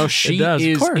 You know, she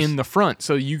is in the front.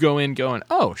 So you go in going,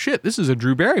 oh shit, this is a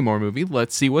Drew Barrymore movie.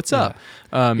 Let's see what's up.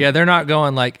 They're not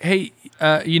going like, hey,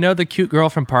 you know the cute girl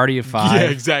from Party of Five? Yeah,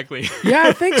 exactly. Yeah,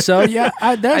 I think so. Yeah,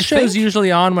 that show's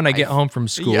usually on when I get home from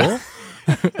school.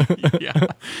 Yeah.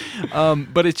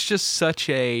 But it's just such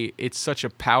a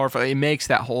powerful. It makes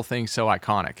that whole thing so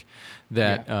iconic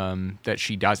that that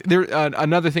she does. There,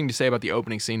 another thing to say about the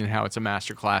opening scene and how it's a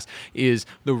masterclass is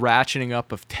the ratcheting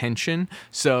up of tension.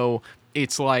 So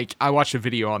it's like, I watched a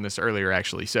video on this earlier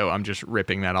actually, so I'm just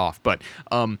ripping that off. But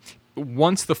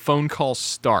once the phone call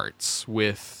starts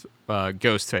with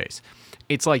Ghostface,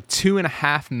 it's like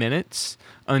 2.5 minutes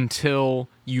until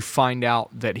you find out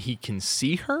that he can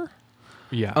see her.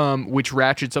 Yeah. Which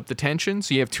ratchets up the tension.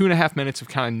 So you have 2.5 minutes of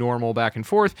kind of normal back and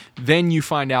forth. Then you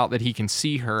find out that he can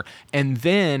see her. And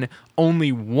then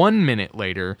only 1 minute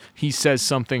later, he says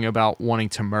something about wanting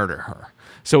to murder her.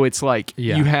 So it's like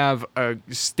you have a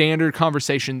standard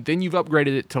conversation. Then you've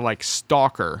upgraded it to like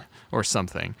stalker or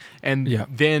something. And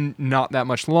then not that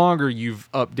much longer, you've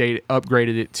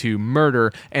upgraded it to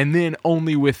murder. And then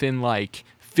only within like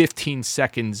 15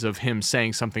 seconds of him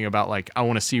saying something about like, I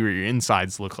want to see what your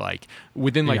insides look like.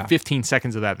 Within like 15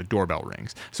 seconds of that, the doorbell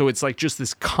rings. So it's like just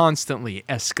this constantly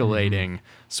escalating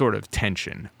sort of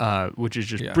tension, which is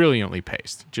just brilliantly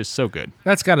paced. Just so good.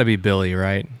 That's got to be Billy,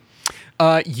 right?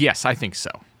 Yes, I think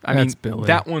so. I That's mean, Billy.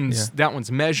 that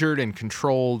one's measured and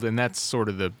controlled, and that's sort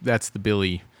of the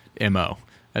Billy MO.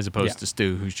 As opposed to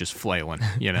Stu, who's just flailing,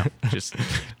 you know, just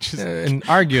and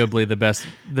arguably the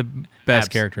best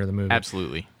character of the movie.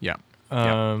 Absolutely,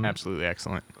 absolutely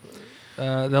excellent.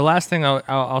 The last thing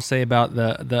I'll say about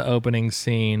the opening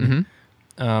scene,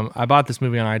 I bought this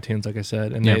movie on iTunes, like I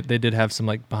said, and they did have some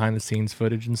like behind the scenes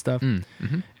footage and stuff.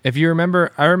 If you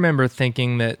remember, I remember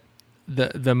thinking that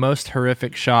the most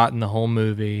horrific shot in the whole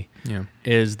movie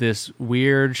is this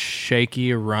weird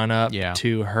shaky run up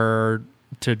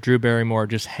to Drew Barrymore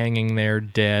just hanging there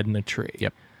dead in a tree.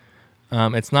 Yep.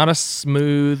 It's not a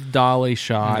smooth dolly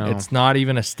shot. No. It's not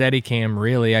even a steady cam,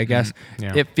 really. I guess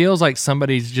it feels like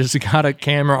somebody's just got a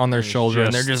camera on their shoulder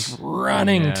and they're just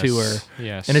running to her.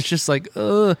 Yes. And it's just like,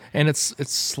 ugh. And it's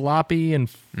sloppy and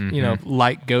you know,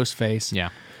 like Ghostface. Yeah.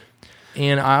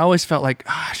 And I always felt like,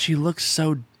 she looks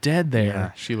so dead there.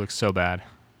 Yeah, she looks so bad.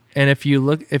 And if you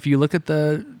look at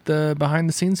the behind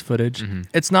the scenes footage,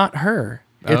 it's not her.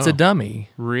 It's a dummy.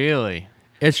 Really?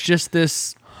 It's just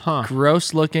this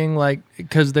gross looking, like,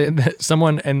 because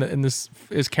someone and this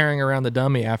is carrying around the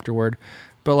dummy afterward,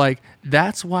 but like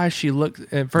that's why she looks.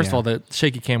 First of all, the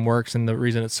shaky cam works, and the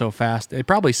reason it's so fast, they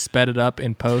probably sped it up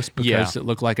in post because it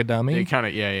looked like a dummy. It kind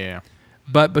of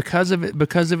But because of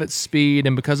its speed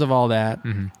and because of all that,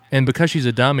 and because she's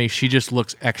a dummy, she just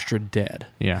looks extra dead.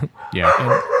 Yeah.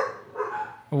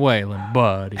 Waylon,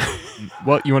 buddy.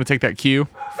 Well, you want to take that cue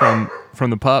from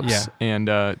the pups and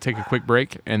take a quick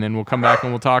break, and then we'll come back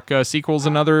and we'll talk sequels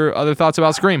and other thoughts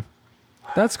about Scream.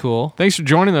 That's cool. Thanks for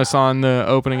joining us on the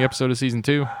opening episode of season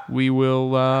 2. We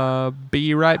will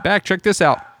be right back. Check this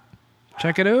out.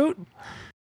 Check it out.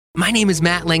 My name is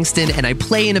Matt Langston, and I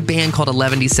play in a band called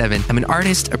 11D7. I'm an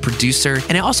artist, a producer,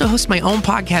 and I also host my own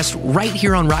podcast right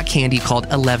here on Rock Candy called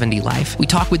 11D Life. We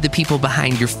talk with the people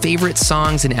behind your favorite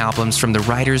songs and albums, from the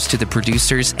writers to the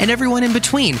producers and everyone in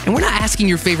between. And we're not asking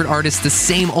your favorite artists the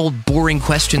same old boring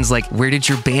questions like, where did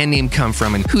your band name come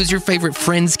from and who's your favorite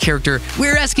Friends character?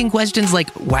 We're asking questions like,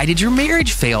 why did your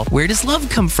marriage fail? Where does love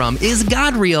come from? Is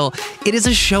God real? It is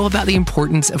a show about the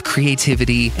importance of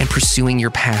creativity and pursuing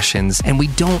your passions, and we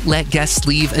don't let guests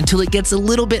leave until it gets a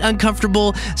little bit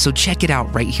uncomfortable. So check it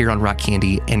out right here on Rock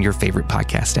Candy and your favorite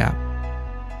podcast app.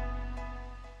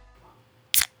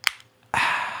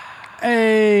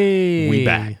 Hey, we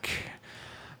back.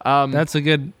 That's a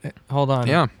good. Hold on.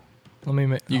 Yeah. Let me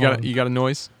make. You got a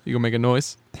noise? You gonna make a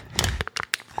noise?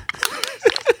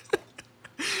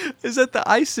 Is that the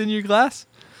ice in your glass?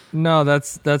 No,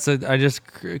 that's I just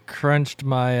crunched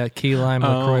my key lime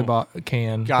LaCroix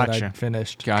can that I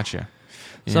finished. Gotcha.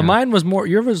 So Yeah. mine was more.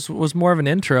 Yours was more of an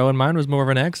intro, and mine was more of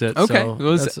an exit. Okay.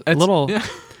 So that's a little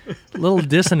little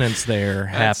dissonance there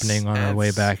happening on our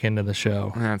way back into the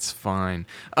show. That's fine.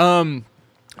 All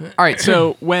right.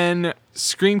 So when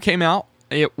Scream came out,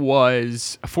 it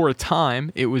was, for a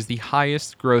time, it was the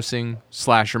highest grossing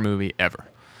slasher movie ever.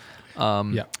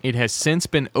 Yeah. It has since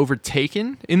been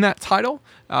overtaken in that title.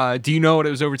 Do you know what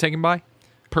it was overtaken by?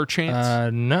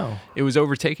 Perchance? No. It was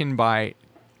overtaken by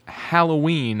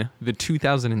Halloween, the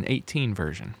 2018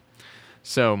 version.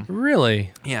 So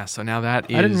Really? yeah, so now that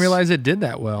is... I didn't realize it did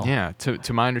that well. Yeah,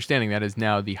 to my understanding, that is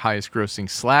now the highest grossing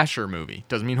slasher movie.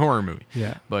 Doesn't mean horror movie.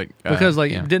 Yeah. But Because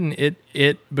yeah. didn't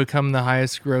it become the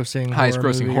highest grossing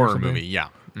horror movie? movie, yeah.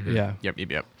 Mhm. Yeah.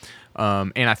 Yep.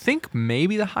 And I think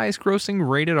maybe the highest grossing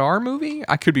rated R movie.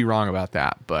 I could be wrong about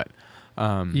that, but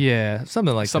Yeah,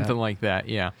 something like something like that,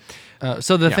 yeah. that.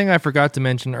 So the thing I forgot to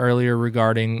mention earlier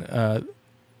regarding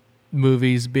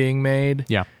movies being made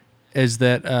Yeah. is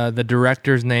that the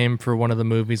director's name for one of the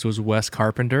movies was Wes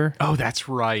Carpenter. Oh, that's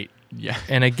right. Yeah.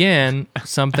 And again,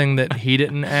 something that he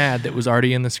didn't add that was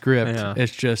already in the script. Yeah.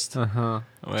 It's just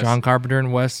Wes- John Carpenter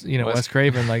and Wes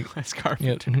Craven, like Wes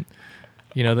Carpenter.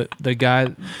 The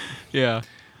guy. Yeah.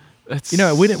 That's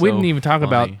We didn't even talk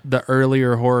about funny. the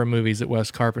earlier horror movies that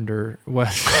Wes Craven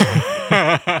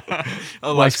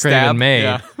Stab? made.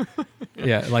 Yeah.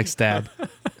 Yeah, like Stab.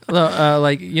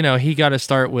 He got to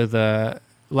start with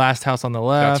Last House on the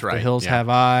Left, That's right, The Hills yeah. Have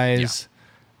Eyes.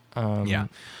 Yeah.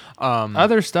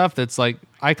 Other stuff that's like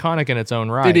iconic in its own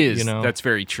right. It is. You know? That's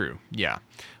very true. Yeah.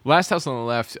 Last House on the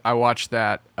Left, I watched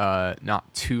that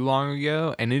not too long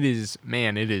ago, and it is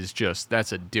just,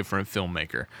 that's a different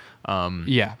filmmaker.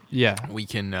 yeah. We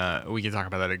can talk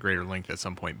about that at greater length at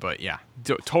some point, but yeah,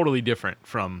 totally different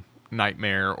from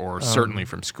Nightmare or certainly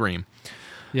from Scream.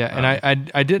 Yeah,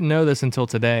 and I didn't know this until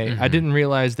today. I didn't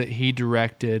realize that he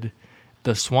directed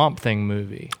the Swamp Thing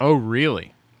movie. Oh,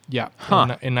 really? Yeah,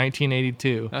 Huh. in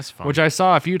 1982. That's fun. Which I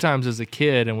saw a few times as a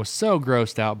kid and was so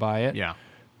grossed out by it. Yeah.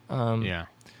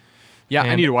 Yeah, I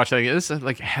and- need to watch that. This is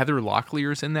like Heather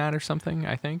Locklear's in that or something,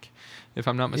 I think, if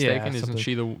I'm not mistaken. Isn't something.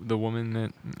 she the woman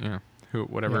that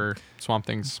whatever Swamp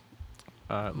Thing's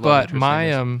love But interest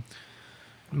name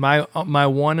is? my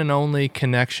one and only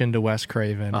connection to Wes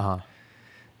Craven Uh-huh.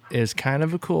 is kind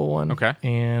of a cool one. Okay.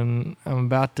 And I'm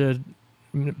about to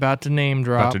name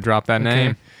drop. About to drop that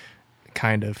name.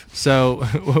 Kind of. So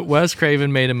Wes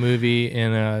Craven made a movie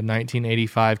in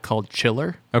 1985 called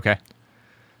Chiller. Okay.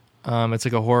 It's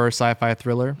like a horror sci-fi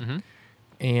thriller. Mm-hmm.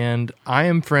 And I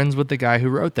am friends with the guy who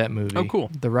wrote that movie. Oh, cool.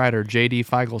 The writer, J.D.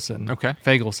 Feigelson. Okay.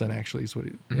 Feigelson, actually, is what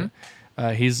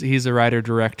he... He's a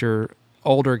writer-director,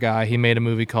 older guy. He made a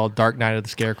movie called Dark Knight of the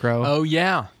Scarecrow. Oh,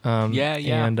 yeah. Yeah.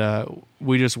 And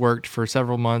we just worked for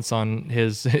several months on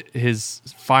his...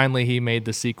 Finally, he made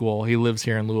the sequel. He lives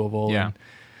here in Louisville.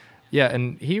 Yeah.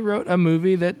 And he wrote a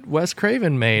movie that Wes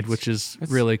Craven made, which is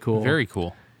really cool. Very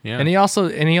cool. Yeah. And he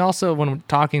also when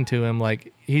talking to him,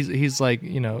 like he's like,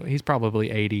 he's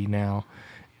probably 80 now,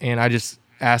 and I just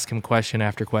ask him question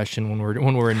after question when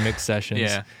we're in mixed sessions.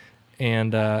 Yeah.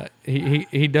 And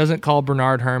he doesn't call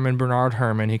Bernard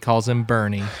Herrmann. He calls him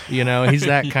Bernie. He's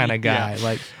that kind of guy. Yeah.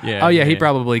 Like, Yeah, he yeah.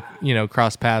 probably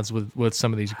crossed paths with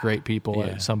some of these great people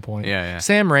at some point. Yeah.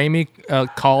 Sam Raimi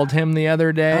called him the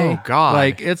other day. Oh, God.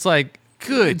 Like it's like.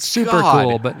 Good It's super God.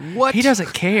 cool, but What? he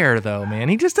doesn't care though, man.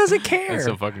 He just doesn't care. That's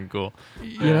so fucking cool.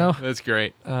 That's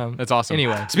great. That's awesome.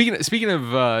 Anyway. speaking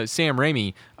of Sam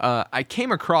Raimi, I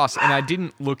came across, and I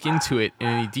didn't look into it in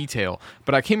any detail,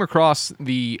 but I came across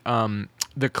the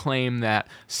claim that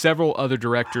several other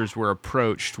directors were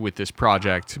approached with this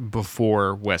project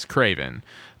before Wes Craven.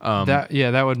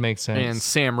 That would make sense. And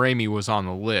Sam Raimi was on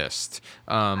the list.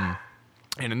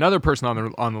 And another person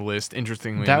on the list,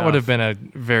 interestingly that enough, would have been a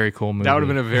very cool movie. that would have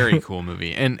been a very cool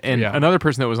movie. And Yeah. another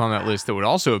person that was on that list that would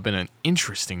also have been an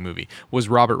interesting movie was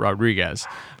Robert Rodriguez.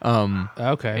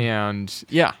 Okay. And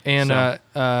yeah. And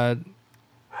so-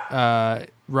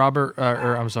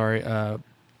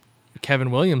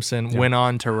 Kevin Williamson went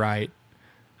on to write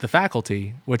The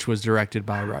Faculty, which was directed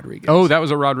by Rodriguez. Oh, that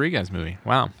was a Rodriguez movie.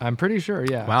 Wow. I'm pretty sure.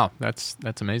 Yeah. Wow. That's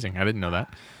amazing. I didn't know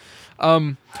that.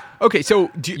 Okay, so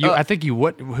do you, I think you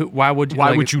would. Why would you? Why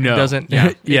like, would you know? It doesn't.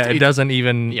 Yeah. It doesn't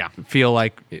even Yeah. feel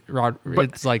like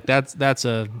it's like that's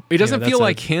a. it doesn't that's feel a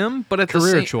like him, but at career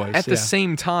the same, choice, at the yeah.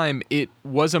 same time, it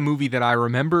was a movie that I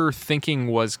remember thinking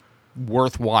was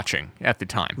worth watching at the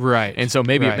time. Right. And so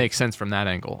maybe it Right. makes sense from that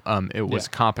angle. It was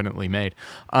Yeah. competently made.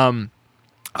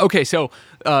 Okay, so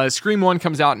Scream 1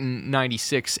 comes out in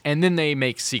 96, and then they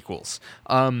make sequels.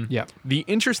 The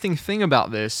interesting thing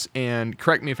about this, and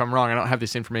correct me if I'm wrong, I don't have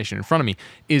this information in front of me,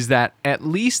 is that at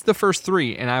least the first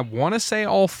 3, and I want to say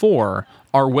all 4,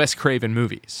 are Wes Craven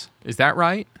movies. Is that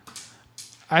right?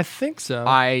 I think so.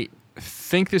 I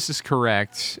think this is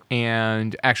correct,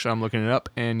 and actually I'm looking it up,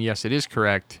 and yes, it is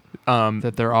correct.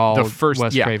 That they're all the first,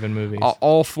 Wes Craven movies.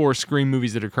 All 4 Scream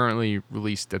movies that are currently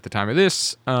released at the time of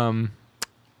this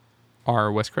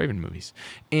are Wes Craven movies.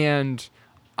 And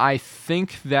I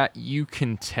think that you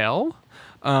can tell.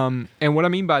 And what I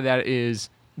mean by that is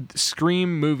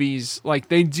Scream movies,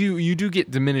 like you do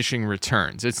get diminishing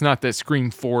returns. It's not that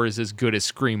Scream 4 is as good as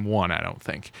Scream 1, I don't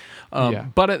think.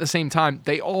 But at the same time,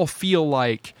 they all feel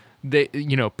like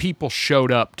people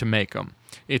showed up to make them.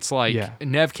 It's like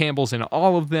Neve Campbell's in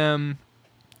all of them.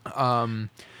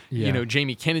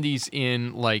 Jamie Kennedy's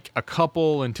in like a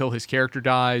couple until his character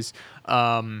dies.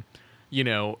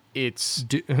 It's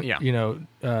Dewey.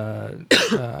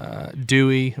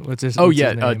 What's his?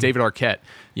 David Arquette.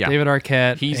 Yeah, David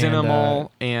Arquette. He's in them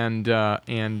all, and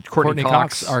Courtney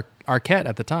Cox. Arquette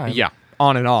at the time. Yeah,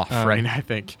 on and off, right? I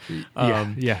think.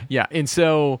 Yeah. And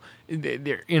so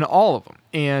they're in all of them,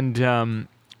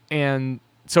 and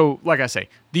so like I say,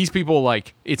 these people,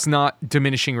 like, it's not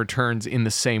diminishing returns in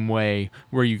the same way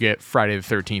where you get Friday the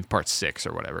 13th Part 6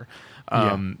 or whatever.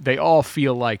 They all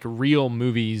feel like real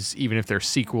movies, even if they're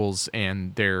sequels,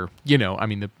 and they're,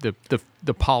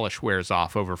 the polish wears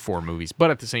off over 4 movies.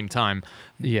 But at the same time,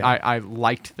 I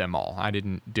liked them all. I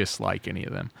didn't dislike any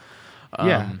of them.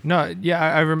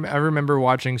 I remember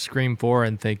watching Scream 4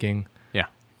 and thinking,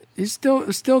 he's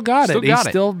still got it. He's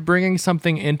still bringing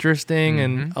something interesting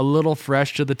and a little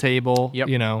fresh to the table. Yep.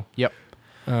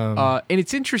 And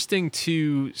it's interesting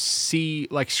to see,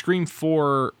 like, Scream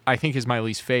 4, I think, is my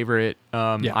least favorite.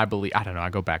 I believe, I don't know, I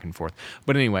go back and forth.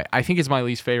 But anyway, I think it's my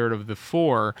least favorite of the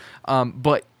 4.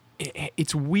 But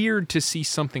it's weird to see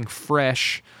something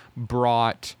fresh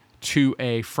brought to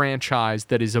a franchise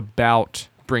that is about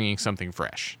bringing something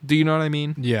fresh. Do you know what I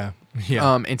mean? Yeah.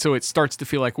 And so it starts to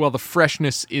feel like, well, the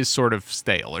freshness is sort of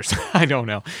stale, or I don't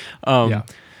know.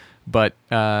 But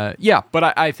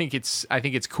I think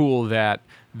it's cool that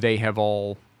they have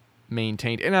all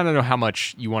maintained, and I don't know how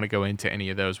much you want to go into any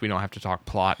of those. We don't have to talk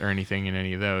plot or anything in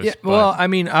any of those. Yeah, well, I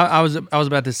mean, I was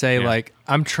about to say, like,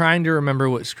 I'm trying to remember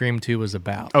what Scream 2 was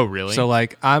about. Oh, really? So,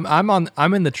 like, I'm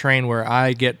in the train where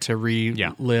I get to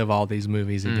relive all these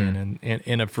movies again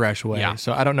in a fresh way. Yeah.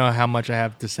 So I don't know how much I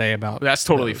have to say about. That's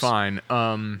totally those. fine.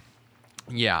 Well,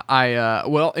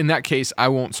 in that case, I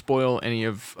won't spoil any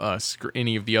of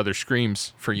the other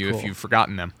Screams for you if you've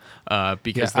forgotten them,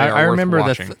 because they are I worth remember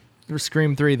watching.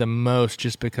 Scream 3 the most,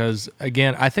 just because,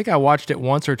 again, I think I watched it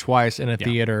once or twice in a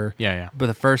theater. Yeah. But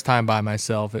the first time by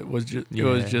myself, it was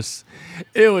just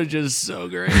so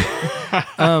great.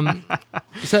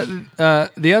 So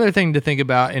the other thing to think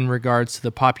about in regards to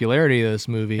the popularity of this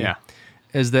movie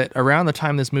is that around the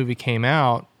time this movie came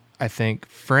out, I think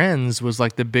Friends was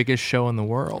like the biggest show in the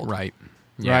world. Right.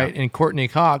 Yeah. Right. And Courtney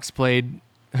Cox played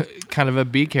kind of a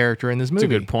B character in this movie.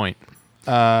 That's a good point.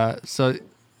 So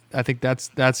I think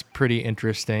that's pretty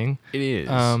interesting. It is.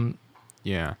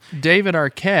 David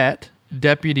Arquette,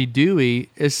 Deputy Dewey,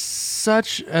 is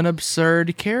such an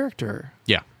absurd character.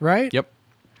 Yeah. Right? Yep.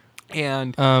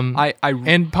 And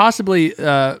and possibly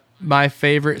my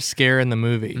favorite scare in the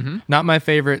movie. Mm-hmm. Not my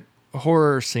favorite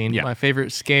horror scene, but my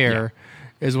favorite scare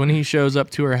is when he shows up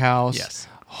to her house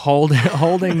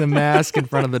holding the mask in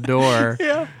front of the door.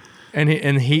 Yeah.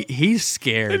 And he's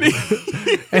scared.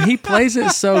 And he plays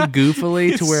it so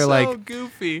goofily to where, like,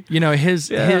 goofy. His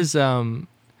and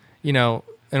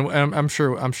I'm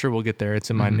sure we'll get there. It's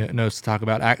in my notes to talk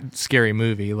about scary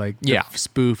movie, like the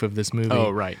spoof of this movie.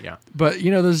 Oh, right, yeah. But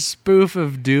the spoof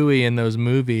of Dewey in those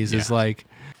movies is like,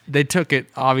 they took it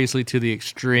obviously to the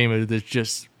extreme of this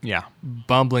just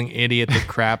bumbling idiot that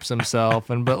craps himself,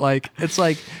 but like it's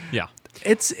like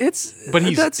it's but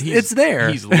it's there.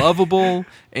 He's lovable,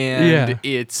 and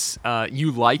it's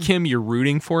you like him, you're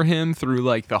rooting for him through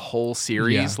like the whole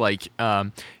series,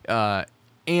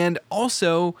 and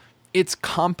also it's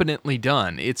competently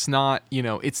done. It's not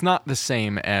it's not the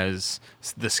same as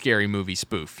the Scary Movie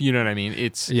spoof. You know what I mean?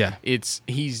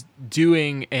 He's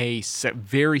doing a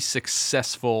very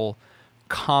successful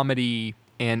comedy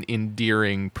and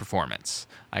endearing perforance,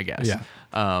 I guess.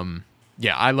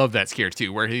 Yeah, I love that scare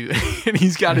too, where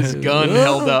he's got his gun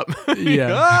held up.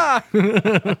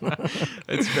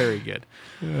 It's very good.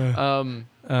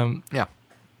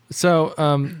 So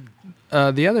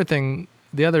the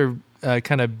other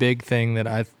kind of big thing that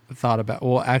I thought about.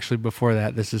 Well, actually, before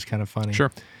that, this is kind of funny.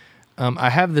 Sure. I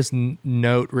have this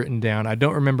note written down. I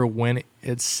don't remember when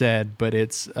it's said, but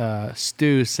it's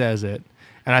Stu says it.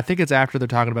 And I think it's after they're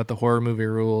talking about the horror movie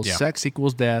rules. Yeah. Sex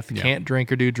equals death. Yeah. Can't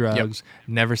drink or do drugs.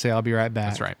 Never say I'll be right back.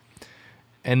 That's right.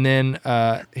 And then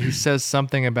he says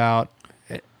something about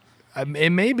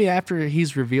it may be after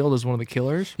he's revealed as one of the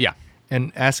killers. Yeah.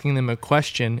 And asking them a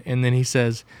question. And then he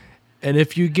says, and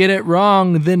if you get it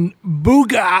wrong, then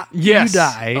booga, you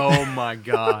die. Oh my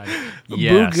God.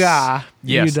 Yes. Booga,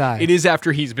 Yes. you die. It is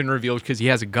after he's been revealed because he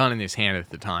has a gun in his hand at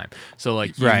the time. So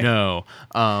like you Right. know.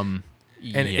 And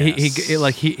Yes.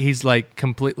 he's like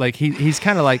complete, like he's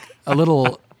kind of like a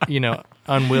little,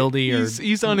 unwieldy or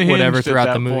He's unhinged whatever at throughout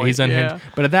that the movie. point, He's unhinged.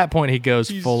 yeah. But at that point he goes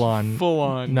He's full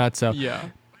on nuts up. Yeah.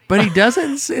 But he does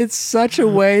it in such a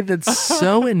way that's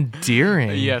so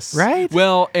endearing. Yes. Right?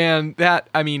 Well, and that,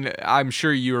 I mean, I'm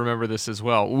sure you remember this as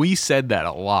well. We said that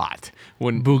a lot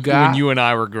when you and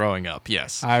I were growing up.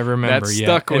 Yes. I remember. That yeah.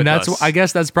 stuck with and that's us. I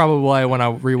guess that's probably why when I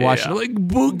rewatched Yeah. it, like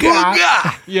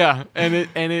booga. Yeah. And it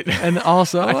And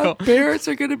also, my parents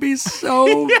are gonna be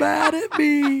so mad at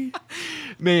me.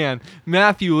 man,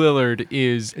 Matthew Lillard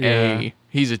is Yeah.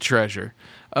 he's a treasure.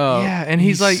 Yeah, and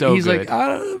he's like, so he's good. like, I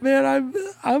don't, man,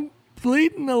 I'm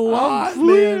bleeding a lot, I'm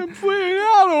man. bleeding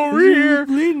out over here.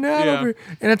 Bleeding out Yeah. over here.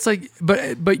 And it's like,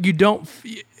 but you don't.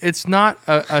 It's not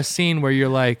a scene where you're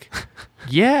like,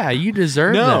 yeah, you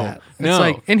deserve No, that. It's no.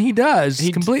 like, and he does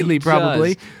completely, he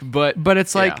probably. does, but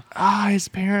it's like, yeah. his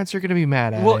parents are gonna be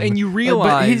mad at Well, him. and you But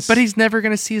realize- he's never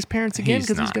gonna see his parents again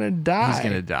because he's not. gonna die. He's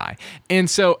gonna die.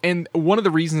 And one of the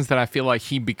reasons that I feel like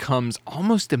he becomes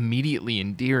almost immediately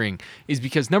endearing is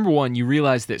because number one, you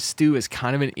realize that Stu is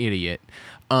kind of an idiot.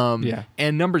 Yeah.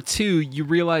 And number two, you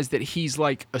realize that he's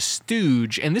like a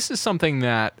stooge, and this is something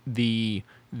that the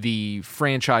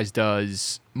franchise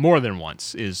does more than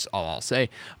once, is all I'll say.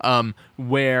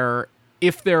 Where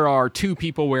if there are two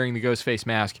people wearing the Ghostface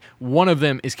mask, one of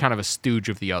them is kind of a stooge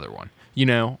of the other one,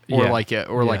 or Yeah. like a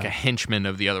Yeah. henchman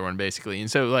of the other one, basically. And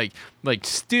so like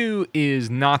Stu is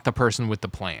not the person with the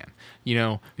plan.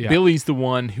 Yeah. Billy's the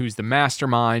one who's the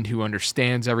mastermind, who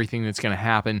understands everything that's going to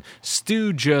happen.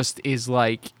 Stu just is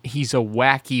like, he's a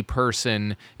wacky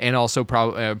person and also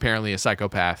apparently a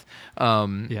psychopath.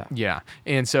 Yeah.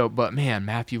 And so, but man,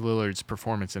 Matthew Lillard's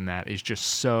performance in that is just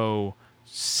so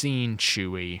scene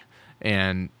chewy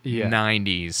and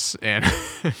 90s. And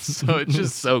so it's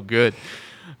just so good.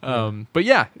 But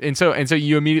yeah. And so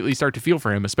you immediately start to feel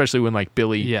for him, especially when like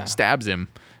Billy stabs him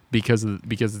because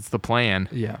it's the plan.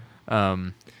 Yeah.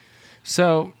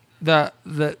 So the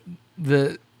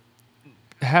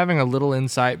having a little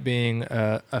insight, being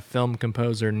a film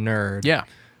composer nerd. Yeah.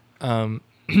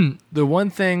 The one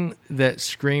thing that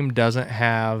Scream doesn't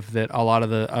have that a lot of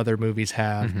the other movies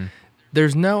have,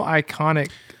 there's no iconic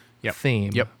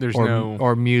theme. Yep. There's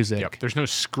or music. Yep. There's no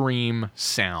Scream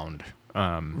sound.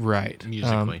 Right.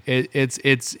 Musically.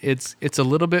 It's a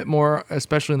little bit more,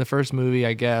 especially in the first movie,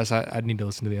 I guess. I'd need to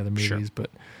listen to the other movies, Sure. but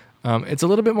it's a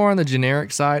little bit more on the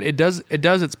generic side. It does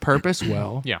its purpose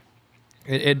well. Yeah.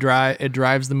 It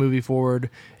drives the movie forward.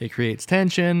 It creates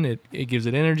tension. It gives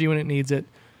it energy when it needs it.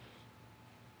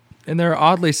 And there are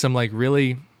oddly some like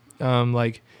really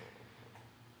like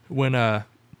when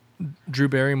Drew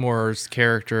Barrymore's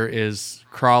character is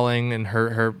crawling and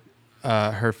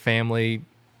her family,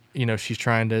 she's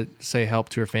trying to say help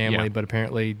to her family, but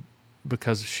apparently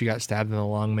because she got stabbed in the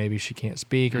lung, maybe she can't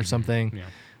speak or something.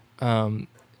 Yeah.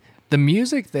 The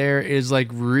music there is like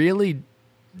really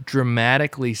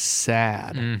dramatically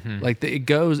sad. Like it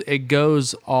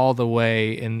goes all the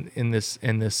way in this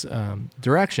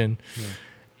direction. Yeah.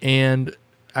 And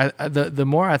the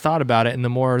more I thought about it, and the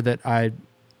more that I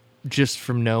just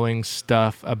from knowing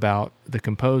stuff about the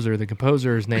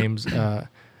composer's name's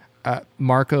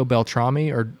Marco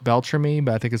Beltrami or Beltrami,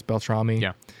 but I think it's Beltrami.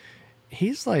 Yeah.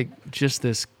 He's like just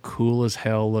this cool as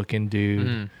hell looking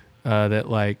dude. That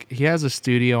like he has a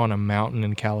studio on a mountain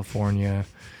in California,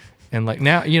 and like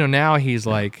now he's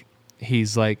working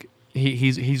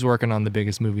on the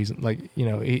biggest movies. Like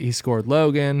he scored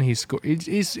Logan. He's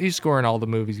scoring all the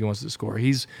movies he wants to score.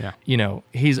 He's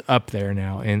up there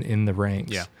now in the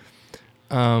ranks. Yeah.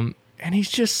 And he's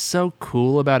just so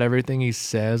cool about everything he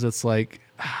says. It's like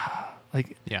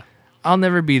Yeah. I'll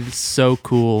never be so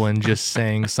cool and just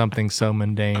saying something so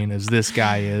mundane as this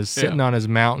guy is, sitting on his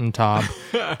mountaintop.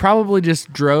 Probably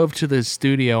just drove to the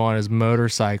studio on his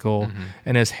motorcycle,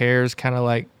 and his hair's kind of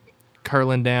like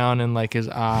curling down in like his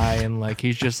eye, and like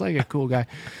he's just like a cool guy.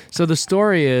 So the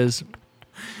story is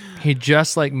he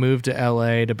just like moved to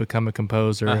LA to become a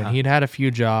composer, and he'd had a few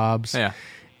jobs. Yeah.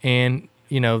 And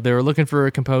they were looking for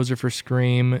a composer for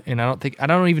Scream, and I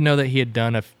don't even know that he had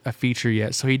done a feature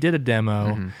yet. So he did a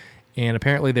demo. and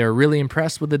apparently they were really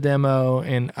impressed with the demo.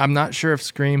 And I'm not sure if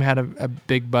Scream had a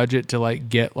big budget to like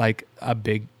get like a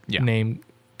big name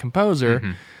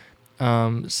composer.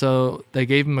 So they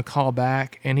gave him a call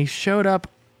back, and he showed up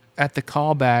at the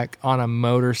callback on a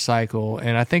motorcycle,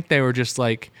 and I think they were just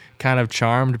like kind of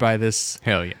charmed by this.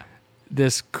 Hell yeah.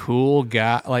 This cool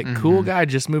guy, cool guy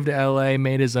just moved to LA,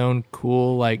 made his own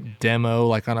cool like demo,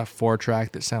 like on a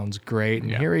 4-track that sounds great.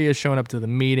 And here he is showing up to the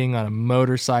meeting on a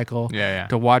motorcycle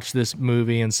to watch this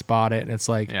movie and spot it. And it's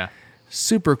like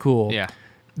super cool. Yeah.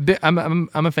 I'm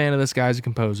a fan of this guy as a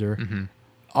composer.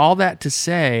 All that to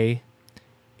say,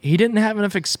 he didn't have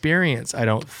enough experience, I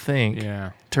don't think,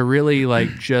 to really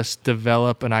like just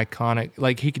develop an iconic,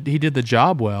 like he did the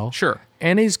job well. Sure.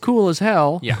 And he's cool as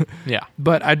hell. Yeah.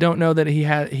 But I don't know that he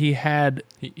had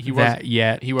that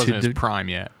yet. He wasn't his prime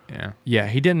yet. Yeah. Yeah,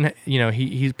 he didn't,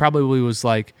 he probably was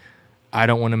like, I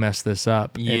don't want to mess this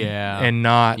up. And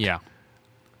not,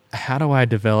 how do I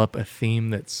develop a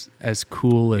theme that's as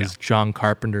cool as John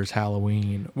Carpenter's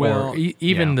Halloween? Well, or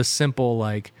even the simple,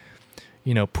 like,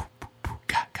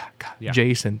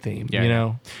 Jason theme,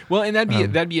 Well, and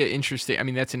that'd be an interesting, I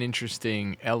mean, that's an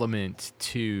interesting element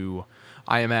to,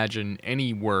 I imagine,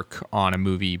 any work on a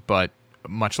movie, but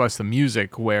much less the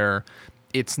music, where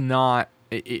it's not,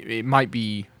 it might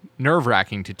be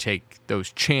nerve-wracking to take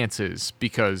those chances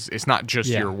because it's not just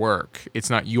your work. It's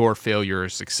not your failure or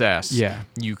success. Yeah.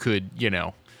 You could,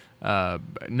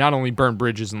 not only burn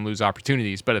bridges and lose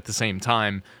opportunities, but at the same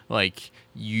time, like,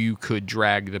 you could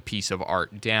drag the piece of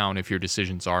art down if your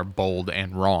decisions are bold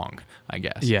and wrong, I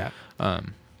guess. Yeah. So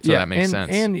that makes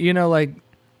sense. And, like,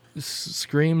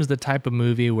 Scream's the type of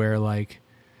movie where, like,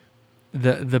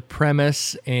 the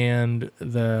premise and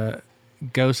the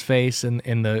Ghostface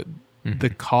and the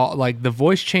call, like, the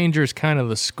voice changer is kind of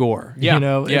the score. Yeah.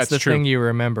 It's the true. thing you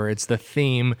remember. It's the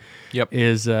theme. Yep.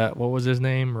 Is what was his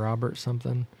name? Robert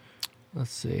something.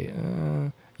 Let's see.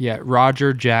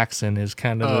 Roger Jackson is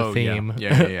kind of the theme.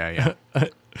 Yeah.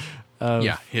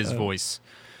 His voice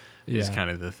is kind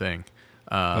of the thing.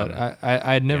 But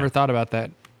I had never thought about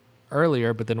that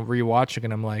earlier, but then rewatching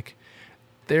it, I'm like,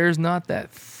 there's not that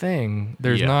thing.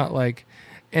 There's not like,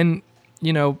 and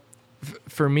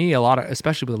for me,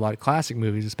 especially with a lot of classic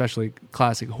movies, especially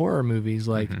classic horror movies,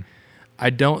 like, I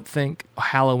don't think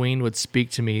Halloween would speak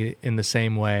to me in the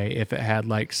same way if it had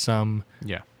like some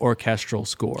orchestral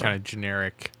score, kind of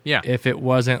generic. Yeah. If it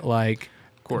wasn't like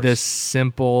this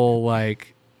simple,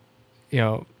 like,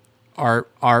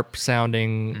 ARP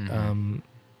sounding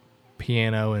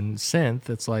piano and synth,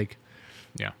 it's like,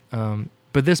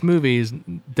 but this movie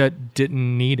that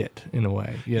didn't need it in a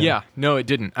way. Yeah, no, it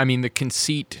didn't. I mean, the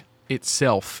conceit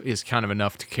itself is kind of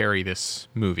enough to carry this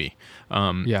movie.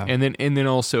 And then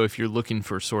also, if you're looking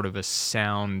for sort of a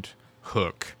sound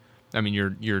hook, I mean,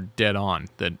 you're dead on.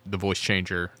 The voice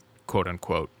changer, quote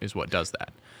unquote, is what does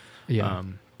that. Yeah.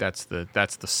 That's the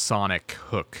sonic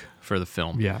hook for the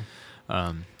film. Yeah.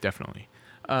 Definitely.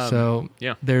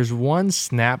 There's one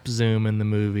snap zoom in the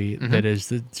movie that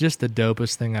is just the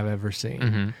dopest thing I've ever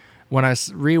seen. When I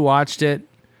rewatched it,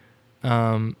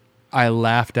 I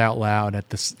laughed out loud at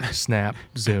the snap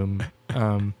zoom.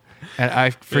 And I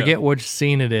forget which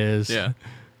scene it is. Yeah.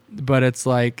 But it's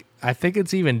like, I think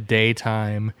it's even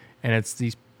daytime, and it's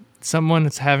someone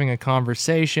that's having a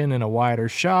conversation in a wider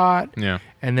shot. Yeah.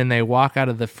 And then they walk out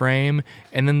of the frame,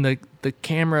 and then the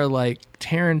camera, like,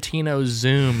 Tarantino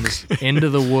zooms into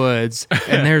the woods,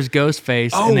 and there's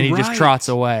Ghostface, and then he just trots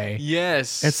away.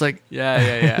 Yes. It's like,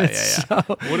 yeah. So,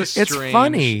 what a strange, it's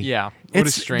funny. Yeah. What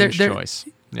a strange choice.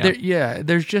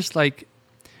 There's just like,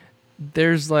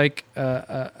 there's like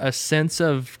a sense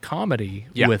of comedy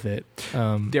with it.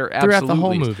 Throughout the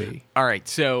whole movie. All right,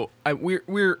 so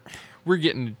we're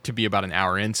getting to be about an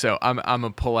hour in, so I'm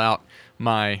gonna pull out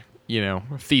my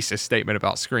thesis statement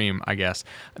about Scream, I guess.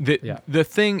 The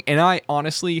thing, and I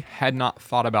honestly had not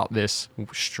thought about this.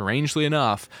 Strangely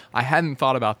enough, I hadn't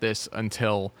thought about this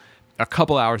until a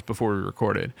couple hours before we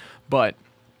recorded, but.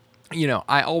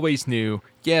 I always knew,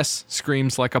 yes,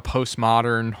 Scream's like a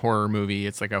postmodern horror movie.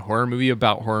 It's like a horror movie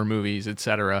about horror movies,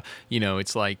 etc.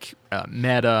 It's like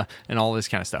meta and all this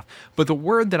kind of stuff. But the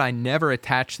word that I never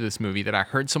attached to this movie that I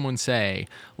heard someone say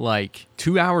like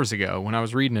 2 hours ago when I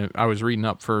was reading it, I was reading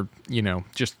up for,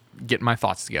 just getting my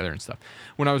thoughts together and stuff.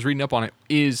 When I was reading up on it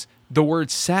is the word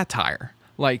satire.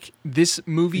 Like, this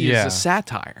movie is a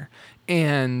satire.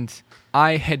 And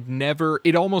I had never,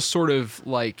 it almost sort of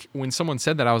like when someone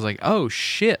said that, I was like, oh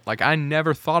shit, like I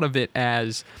never thought of it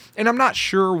as, and I'm not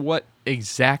sure what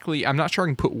exactly, I'm not sure I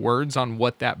can put words on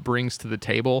what that brings to the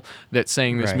table that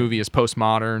saying this Right. movie is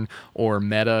postmodern or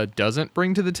meta doesn't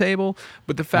bring to the table.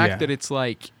 But the fact Yeah. that it's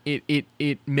like,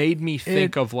 it made me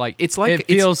think of like, it's like,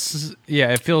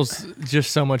 It feels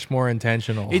just so much more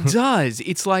intentional. it does.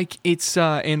 It's like,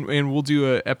 and we'll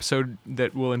do an episode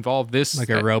that will involve this. like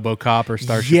a RoboCop or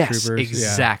Starship Yes, Troopers. Yeah.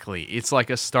 exactly. It's like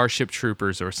a Starship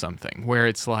Troopers or something, where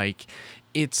it's like,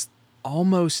 it's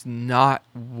almost not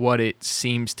what it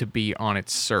seems to be on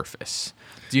its surface.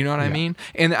 Do you know what I mean?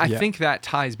 And I think that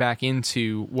ties back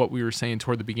into what we were saying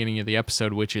toward the beginning of the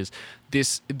episode, which is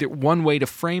the one way to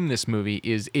frame this movie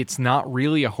is it's not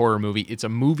really a horror movie. It's a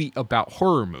movie about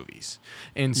horror movies.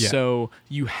 And so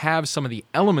you have some of the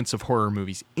elements of horror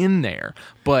movies in there.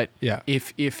 But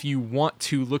if you want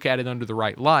to look at it under the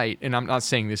right light, and I'm not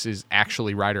saying this is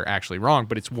actually right or actually wrong,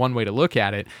 but it's one way to look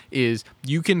at it, is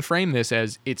you can frame this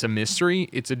as it's a mystery,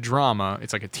 it's a drama,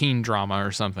 it's like a teen drama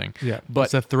or something. Yeah, But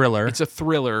it's a thriller. It's a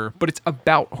thriller, but it's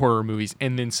about horror movies,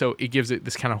 and then so it gives it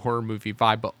this kind of horror movie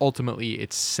vibe, but ultimately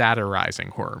it's satirizing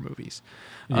horror movies.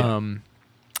 And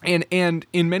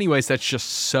in many ways that's just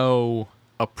so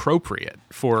appropriate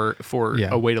for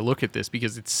a way to look at this,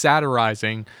 because it's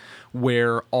satirizing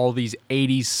where all these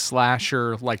 80s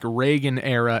slasher, like Reagan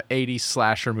era 80s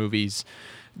slasher movies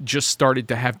just started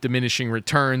to have diminishing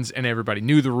returns, and everybody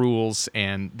knew the rules,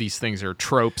 and these things are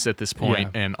tropes at this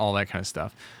point, and all that kind of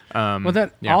stuff. Well,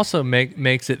 that also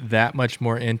makes it that much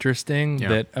more interesting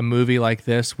that a movie like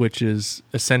this, which is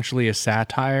essentially a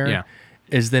satire,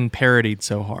 is then parodied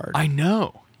so hard. I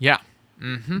know. Yeah.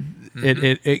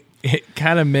 It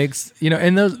kind of makes,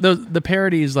 and those the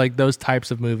parodies, like those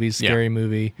types of movies, Scary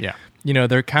Movie. Yeah.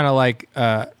 They're kind of like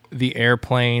the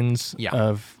Airplanes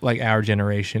of like our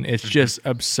generation. It's just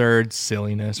absurd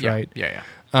silliness, right? Yeah.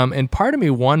 And part of me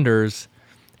wonders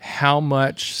how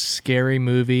much Scary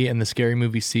Movie and the Scary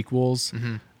Movie sequels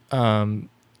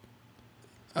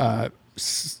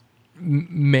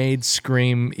made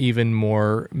Scream even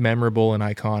more memorable and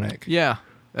iconic. Yeah,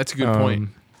 that's a good point.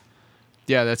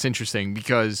 Yeah, that's interesting,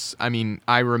 because I mean,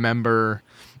 I remember,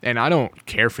 and I don't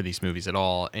care for these movies at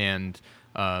all, and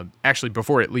actually,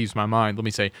 before it leaves my mind, let me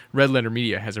say Red Letter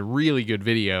Media has a really good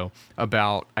video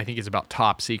about, I think it's about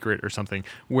Top Secret or something,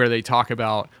 where they talk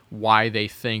about why they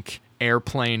think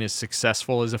Airplane is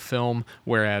successful as a film,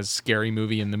 whereas Scary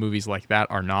Movie and the movies like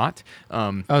that are not.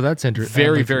 That's interesting.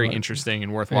 Very, very interesting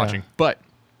and worth watching. But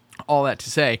all that to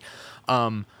say,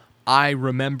 I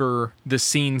remember the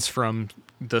scenes from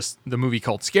the movie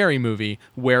called Scary Movie,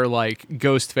 where like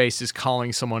Ghostface is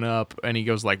calling someone up and he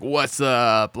goes like, "What's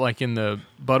up?" like in the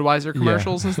Budweiser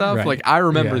commercials and stuff. Right. Like I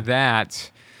remember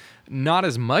that, not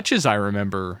as much as I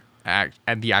remember at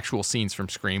the actual scenes from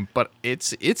Scream, but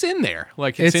it's in there.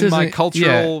 Like it's in my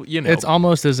cultural. It's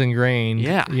almost as ingrained.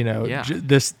 Yeah.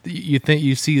 This you think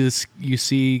you see this, you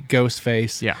see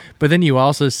Ghostface. Yeah. But then you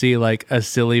also see like a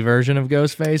silly version of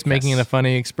Ghostface making a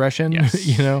funny expression. Yes.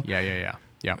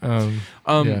 Yeah.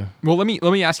 Well, let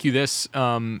me ask you this,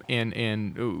 and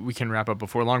we can wrap up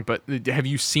before long. But have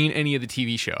you seen any of the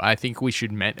TV show? I think we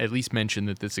should at least mention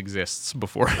that this exists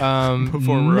before.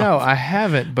 No, I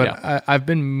haven't, but I've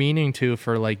been meaning to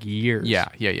for like years. Yeah.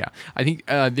 I think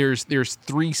there's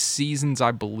 3 seasons,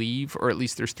 I believe, or at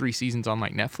least there's 3 seasons on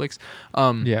like Netflix.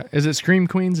 Is it Scream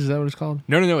Queens? Is that what it's called?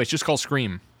 No. It's just called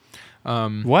Scream.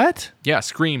 What? Yeah,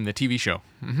 Scream, the TV show.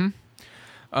 Mm-hmm.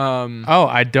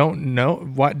 I don't know.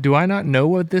 What do I not know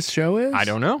what this show is? I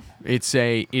don't know. It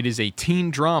is a teen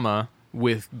drama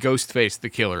with Ghostface the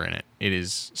killer in it. It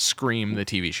is Scream, the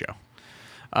TV show.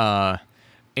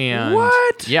 And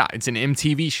what? Yeah, it's an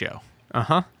MTV show.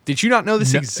 Did you not know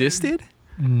this existed?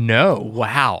 No.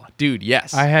 Wow, dude.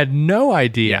 Yes, I had no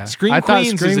idea. Yeah, Scream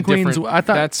Queens is a different. I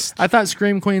thought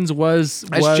Scream Queens was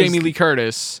Jamie Lee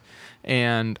Curtis,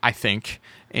 and I think.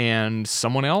 And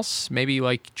someone else, maybe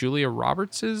like Julia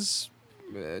Roberts'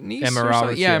 niece. Emma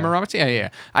Roberts. Yeah, Emma Roberts. Yeah.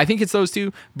 I think it's those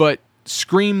two. But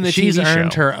Scream, the she's TV show. She's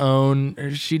earned her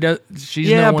own. She does. She's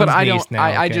yeah, no but one's I niece don't. now.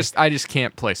 I just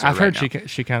can't place her. I've heard now.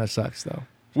 she kind of sucks though.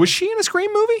 Was she in a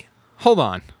Scream movie? Hold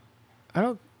on. I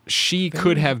don't. She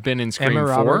could have been in Scream 4.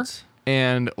 Roberts?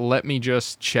 And let me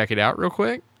just check it out real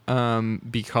quick,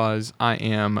 because I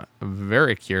am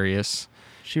very curious.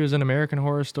 She was in American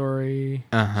Horror Story,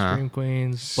 Scream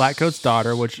Queens, Blackcoat's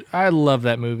Daughter, which I love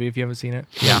that movie if you haven't seen it.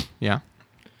 Yeah.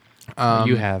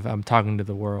 You have. I'm talking to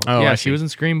the world. Oh, yeah, I she see. was in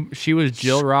Scream. She was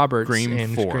Jill Roberts Scream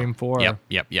in 4. Scream 4.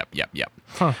 Yep.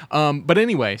 But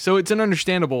anyway, so it's an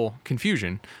understandable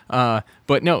confusion. But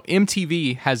no,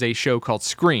 MTV has a show called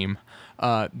Scream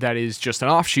that is just an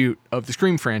offshoot of the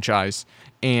Scream franchise.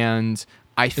 And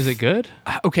Is it good?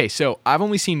 Okay, so I've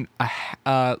only seen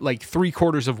like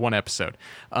 3/4 of one episode.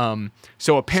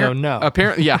 So apparently, no.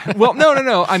 Apparently, yeah. Well,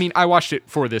 no. I mean, I watched it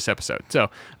for this episode, so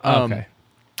Okay.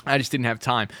 I just didn't have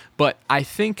time. But I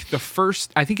think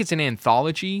it's an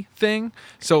anthology thing.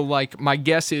 So like my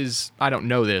guess is, I don't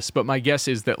know this, but my guess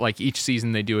is that like each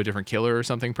season they do a different killer or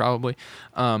something probably.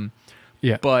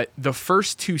 Yeah. But the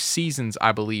first 2 seasons,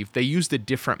 I believe, they used a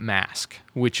different mask,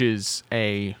 which is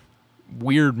a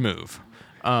weird move.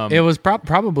 It was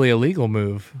probably a legal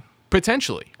move.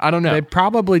 Potentially. I don't know. They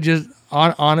probably just,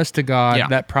 honest to God, Yeah.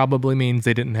 that probably means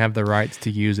they didn't have the rights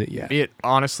to use it yet. It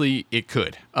honestly, it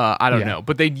could. I don't Yeah. know,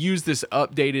 but they'd use this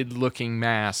updated looking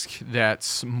mask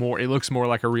that's more. It looks more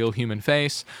like a real human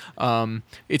face.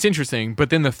 It's interesting, but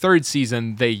then the 3rd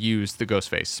season they used the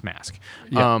Ghostface mask,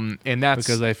 Yeah. and that's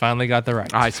Because they finally got the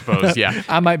rights. I suppose, yeah.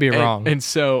 I might be wrong. And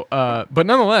so, but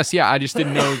nonetheless, yeah, I just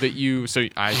didn't know that you. So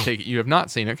I take it you have not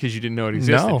seen it because you didn't know it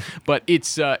existed. No. But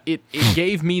it's it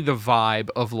gave me the vibe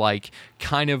of like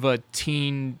kind of a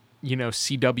teen,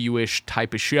 CW-ish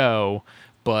type of show,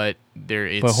 but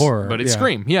it's horror, but it's yeah.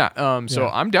 Scream, yeah. So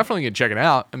Yeah. I'm definitely gonna check it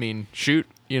out. I mean, shoot,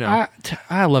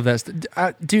 I love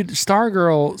that. Dude,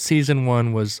 Stargirl season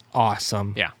 1 was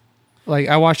awesome. yeah, Like,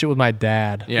 I watched it with my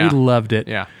dad. Yeah. We loved it.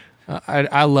 yeah.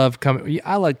 I like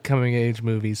coming age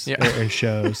movies Yeah. and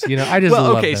shows. I just Well,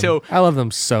 love okay, them. so- I love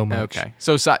them so much. Okay,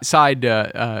 so side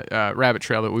rabbit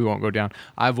trail that we won't go down.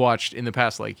 I've watched in the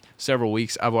past like several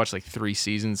weeks. I've watched like 3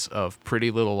 seasons of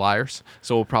Pretty Little Liars.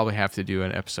 So we'll probably have to do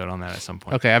an episode on that at some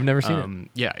point. Okay, I've never seen it.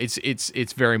 Yeah,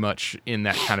 it's very much in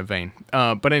that kind of vein.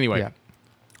 But anyway,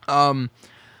 Yeah.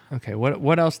 Okay,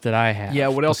 what else did I have? Yeah,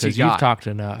 what else you Because got? You've talked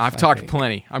enough. I've I talked think.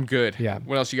 plenty. I'm good. Yeah.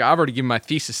 What else you got? I've already given my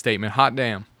thesis statement. Hot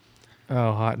damn.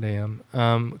 Oh, hot damn.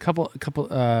 Couple.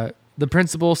 The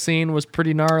principal scene was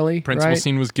pretty gnarly. Principal right?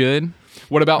 scene was good.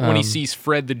 What about when he sees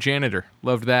Fred the janitor?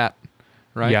 Loved that.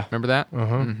 Right? Yeah. Remember that?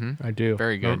 I do.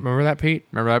 Very good. Remember that, Pete?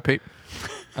 Remember that, Pete?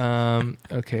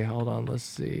 Okay, hold on. Let's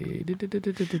see.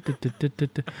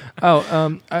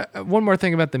 One more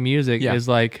thing about the music Yeah. is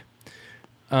like,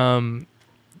 in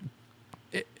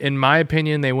my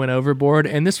opinion, they went overboard,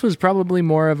 and this was probably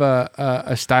more of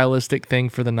a stylistic thing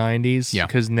for the '90s. Yeah.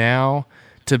 Because now,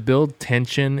 to build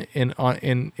tension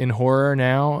in horror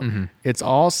now, it's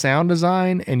all sound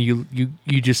design, and you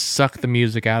just suck the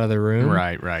music out of the room.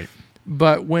 Right.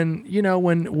 But when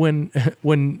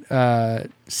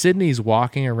Sydney's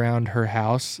walking around her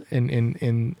house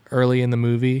in early in the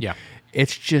movie, Yeah.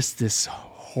 it's just this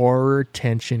horror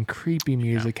tension, creepy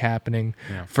music happening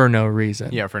for no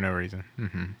reason. Yeah, for no reason.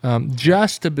 Mm-hmm.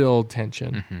 Just to build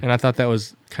tension. And I thought that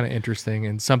was kind of interesting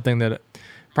and something that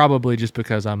probably just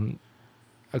because I'm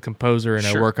a composer and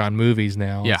I Sure. work on movies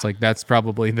now, Yeah. it's like that's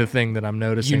probably the thing that I'm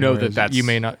noticing. You know whereas that's you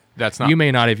may not that's not you may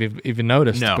not have even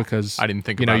noticed No, because I didn't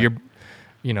think you know about it.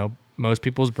 you're most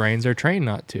people's brains are trained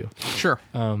not to. Sure.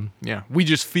 Yeah, we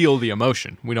just feel the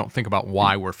emotion. We don't think about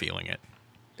why we're feeling it.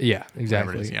 Yeah,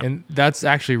 exactly. is, yeah. And that's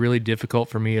actually really difficult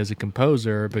for me as a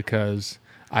composer because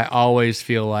I always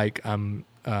feel like I'm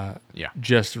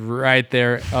just right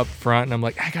there up front, and I'm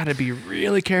like, I got to be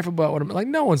really careful about what I'm like.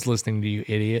 No one's listening to you,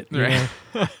 idiot. You Right.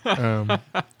 know?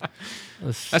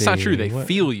 That's not true. They What-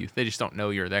 feel you. They just don't know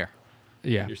you're there.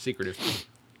 Yeah. You're secretive.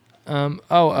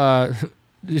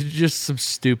 Just some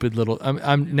stupid little.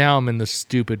 I'm in the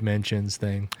stupid mentions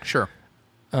thing. Sure.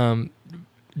 Do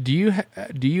you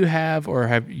have or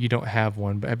have you don't have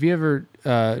one? But have you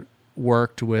ever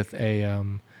worked with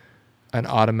an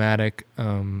automatic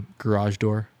garage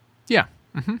door? Yeah.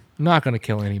 Not going to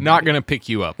kill anybody. Not gonna pick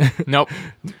you up. Nope.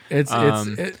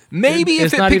 Maybe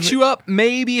if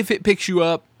it picks you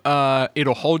up,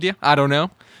 it'll hold you. I don't know.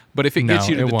 But if it gets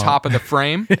you to it the won't. top of the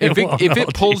frame, if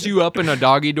it pulls you up in a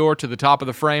doggy door to the top of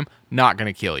the frame, not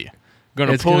gonna kill you.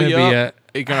 Gonna It's pull gonna you be up.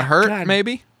 It's gonna hurt, God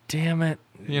maybe. Damn it!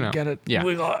 You know. Gotta Yeah.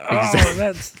 wiggle. Exactly.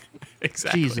 That's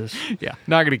Exactly. Jesus. Yeah.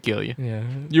 Not gonna kill you. Yeah,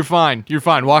 You're fine. You're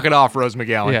fine. Walk it off, Rose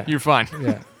McGowan. Yeah. You're fine.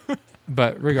 yeah.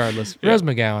 But regardless, Yeah. Rose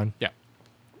McGowan, Yeah.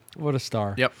 what a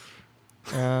star. Yep.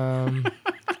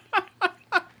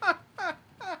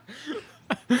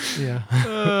 Yeah.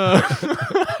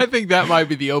 I think that might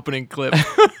be the opening clip.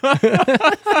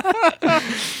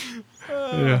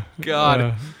 Yeah.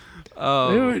 God.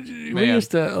 We man.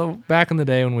 used to back in the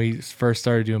day when we first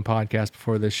started doing podcasts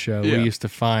before this show. Yeah. We used to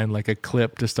find like a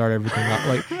clip to start everything off.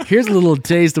 Like, here's a little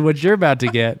taste of what you're about to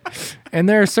get. And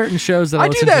there are certain shows that I I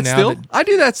do listen that to now still. that I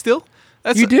do that still.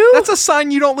 You do? That's a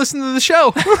sign you don't listen to the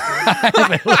show. I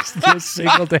haven't listened to a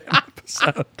single damn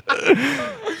episode.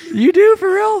 You do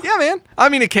for real? Yeah, man. I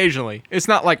mean, occasionally. It's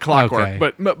not like clockwork,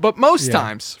 Okay. but most Yeah.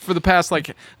 times for the past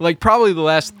like probably the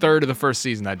last third of the first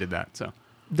season, I did that. So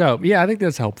Dope. Yeah, I think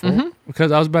that's helpful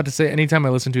because I was about to say anytime I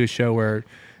listen to a show where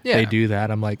they do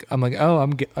that, I'm like, oh,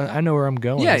 I know where I'm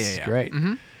going. Yeah, This is great.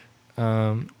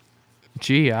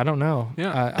 Gee, I don't know.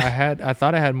 Yeah. I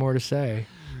thought I had more to say.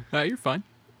 You're fine.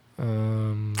 I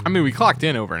mean, we clocked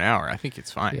in over an hour. I think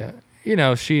it's fine. Yeah. You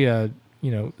know, she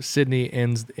Sydney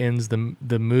ends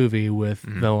the movie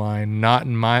with the line not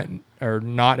in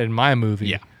my movie.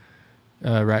 Yeah.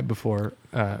 Right before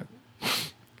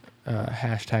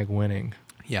hashtag winning.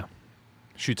 Yeah.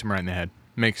 Shoots him right in the head.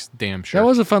 Makes damn sure. That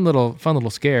was a fun little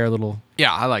scare.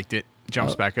 Yeah, I liked it.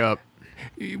 Jumps back up.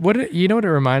 You know what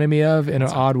it reminded me of in an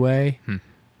odd way?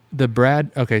 The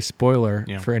Brad. Okay, spoiler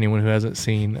for anyone who hasn't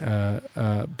seen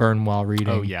Burn While Reading.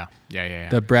 Oh yeah.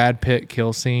 The Brad Pitt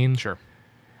kill scene. Sure.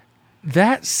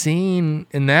 That scene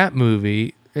in that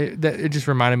movie, it just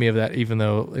reminded me of that, even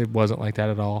though it wasn't like that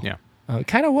at all. Yeah. It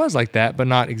kind of was like that, but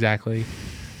not exactly.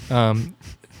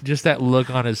 Just that look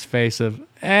on his face of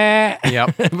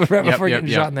Yep. before getting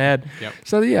shot in the head. Yep.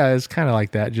 So yeah, it's kind of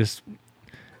like that. Just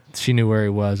she knew where he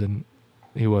was and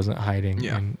he wasn't hiding.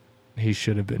 Yeah. And he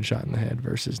should have been shot in the head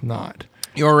versus not.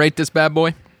 You want to rate this bad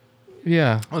boy?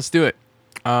 Yeah. Let's do it.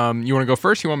 You want to go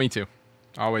first? You want me to?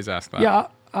 I always ask that. Yeah,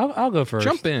 I'll go first.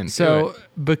 Jump in. So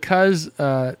because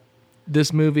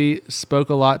this movie spoke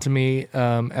a lot to me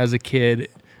as a kid,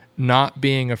 not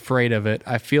being afraid of it,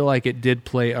 I feel like it did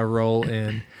play a role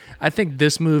in. I think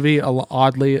this movie,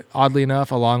 oddly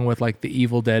enough, along with like the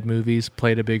Evil Dead movies,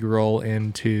 played a big role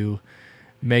into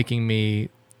making me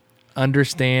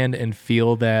understand and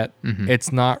feel that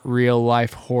it's not real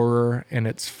life horror and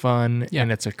it's fun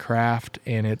and it's a craft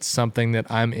and it's something that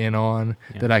I'm in on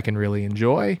that I can really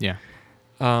enjoy. Yeah.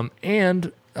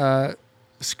 And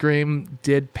Scream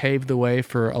did pave the way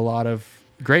for a lot of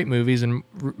great movies, and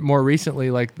more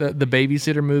recently, like the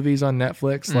Babysitter movies on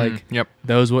Netflix, like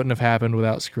those wouldn't have happened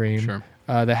without Scream. Sure.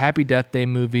 The Happy Death Day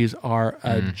movies are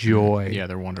a joy. Yeah,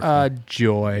 they're wonderful. A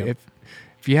joy. Yep.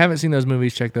 If you haven't seen those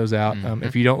movies, check those out.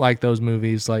 If you don't like those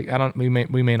movies, like we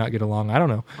may not get along. I don't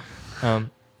know.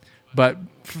 But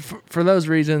for those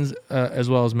reasons, as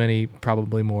well as many,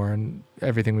 probably more, and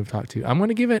everything we've talked to, I'm going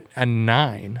to give it a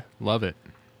 9. Love it.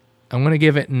 I'm going to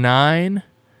give it 9.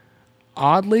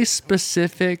 Oddly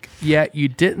specific, yet you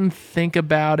didn't think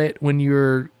about it when you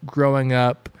were growing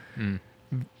up.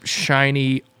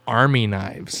 Shiny army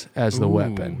knives as the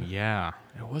weapon. Yeah.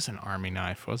 It was an army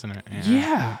knife, wasn't it?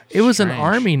 Yeah. It was an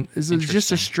army. It was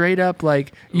just a straight up,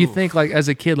 like, you think, like, as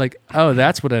a kid, like, oh,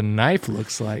 that's what a knife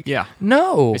looks like. Yeah.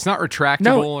 No. It's not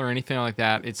retractable or anything like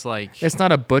that. It's like... It's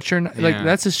not a butcher knife. Like,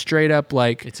 that's a straight up,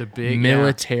 like... It's a big...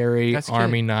 military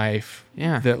army good. Knife.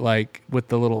 Yeah. That, like, with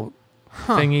the little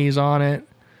thingies on it.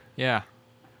 Yeah.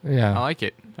 Yeah. I like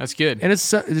it. That's good. And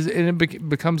it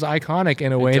becomes iconic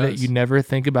in a way that you never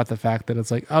think about the fact that it's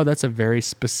like, oh, that's a very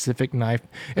specific knife.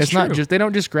 It's not just, they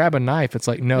don't just grab a knife. It's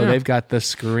like, no, they've got the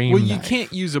Scream Well, knife. you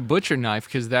can't use a butcher knife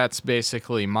because that's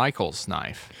basically Michael's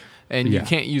knife. And you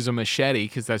can't use a machete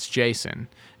because that's Jason.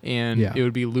 And it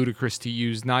would be ludicrous to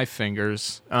use knife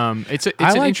fingers. It's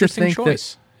an interesting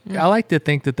choice. I like to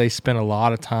think that they spent a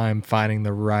lot of time finding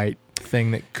the right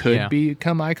thing that could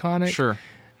become iconic. Sure.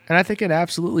 And I think it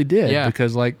absolutely did. Yeah.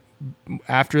 Because, like,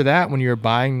 after that, when you're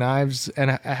buying knives in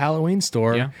a Halloween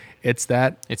store, it's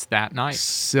that knife.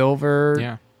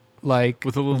 Silver, like,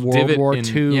 with a little World War in,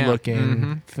 II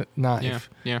looking knife.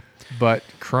 Yeah. But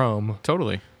chrome.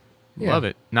 Totally. Yeah. Love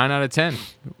it. 9 out of 10.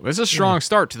 It's a strong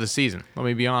start to the season. Let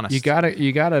me be honest. You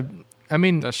gotta, I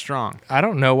mean. That's strong. I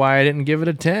don't know why I didn't give it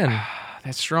a 10.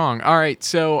 That's strong. All right.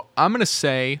 So I'm going to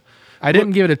say. I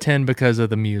didn't give it a 10 because of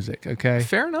the music, okay?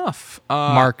 Fair enough.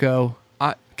 Marco.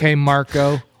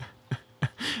 Marco.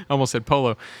 Almost said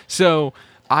Polo. So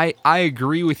I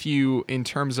agree with you in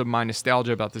terms of my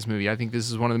nostalgia about this movie. I think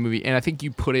this is one of the movies, and I think you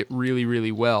put it really,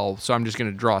 really well. So I'm just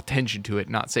going to draw attention to it,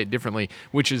 not say it differently,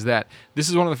 which is that this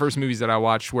is one of the first movies that I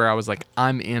watched where I was like,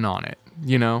 I'm in on it.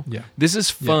 You know? Yeah. This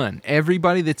is fun. Yeah.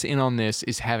 Everybody that's in on this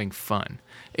is having fun.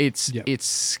 It's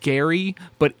scary,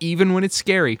 but even when it's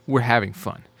scary, we're having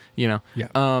fun. You know?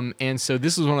 Yeah. And so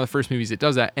this is one of the first movies that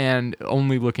does that. And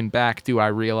only looking back do I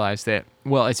realize that,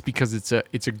 well, it's because it's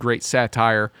a great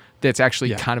satire that's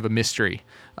actually kind of a mystery,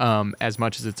 as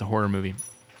much as it's a horror movie.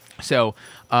 So,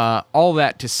 all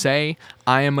that to say,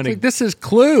 I am going to... This is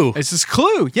Clue. This is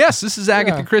Clue. Yes, this is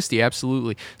Agatha Christie.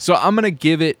 Absolutely. So I'm going to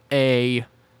give it a...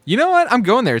 You know what? I'm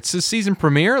going there. It's the season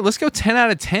premiere. Let's go 10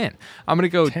 out of 10. I'm going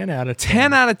to go 10 out of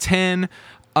 10. 10 out of 10.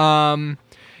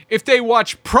 If they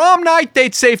watch Prom Night,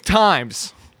 they'd save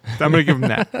times. I'm going to give them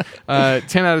that.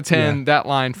 10 out of 10, that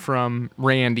line from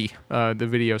Randy, the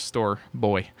video store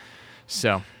boy.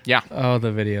 So, yeah. Oh,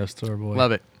 the video store boy.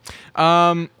 Love it.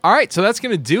 All right, so that's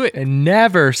going to do it. And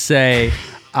never say,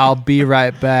 I'll be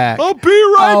right back. I'll be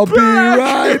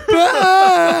right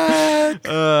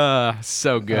back.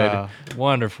 So good.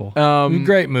 Wonderful. Um,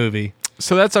 Great movie.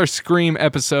 So that's our Scream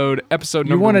episode number 1.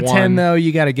 You want a 10, though,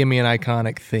 you got to give me an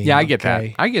iconic theme. Yeah, I get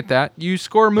that. You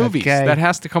score movies. Okay. That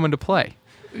has to come into play.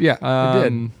 Yeah, I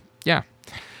did. Yeah.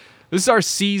 This is our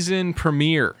season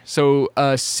premiere. So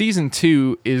season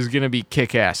 2 is going to be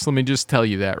kick-ass. Let me just tell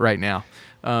you that right now.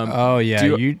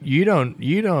 You don't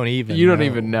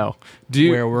even know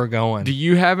where we're going. Do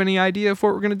you have any idea of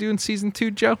what we're going to do in season 2,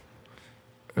 Joe?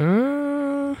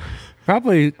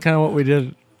 Probably kind of what we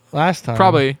did last time.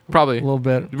 Probably a little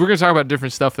bit. We're going to talk about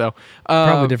different stuff though.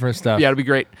 Probably different stuff. Yeah, it'll be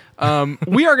great.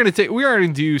 We are going to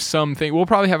do something. We'll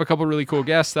probably have a couple really cool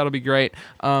guests. That'll be great.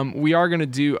 We are going to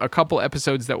do a couple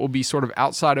episodes that will be sort of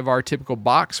outside of our typical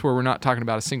box, where we're not talking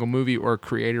about a single movie or a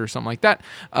creator or something like that.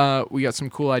 We got some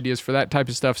cool ideas for that type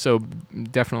of stuff. So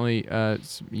definitely,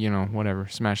 whatever,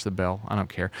 smash the bell. I don't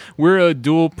care. We're a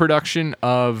dual production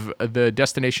of the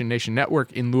Destination Nation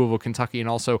Network in Louisville, Kentucky, and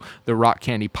also the Rock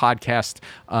Candy Podcast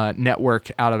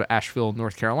Network out of Asheville,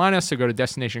 North Carolina. So go to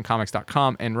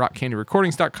destinationcomics.com and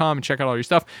rockcandyrecordings.com and check out all your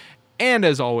stuff. And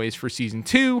as always, for season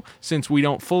 2, since we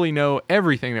don't fully know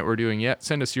everything that we're doing yet,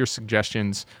 send us your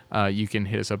suggestions. You can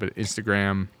hit us up at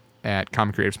Instagram at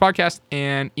Common Creatives Podcast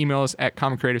and email us at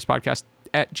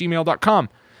commoncreativespodcast@gmail.com.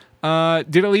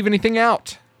 Did I leave anything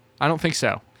out? I don't think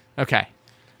so. Okay.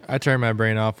 I turn my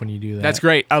brain off when you do that. That's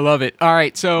great. I love it. All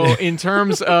right. So in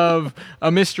terms of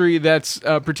a mystery that's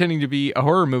pretending to be a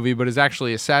horror movie, but is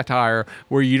actually a satire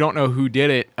where you don't know who did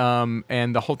it,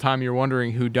 and the whole time you're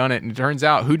wondering who done it, and it turns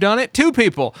out who done it? 2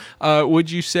 people.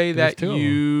 Would you say that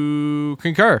you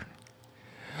concur?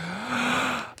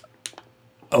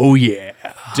 Oh, yeah.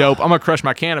 Dope. I'm going to crush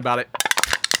my can about it.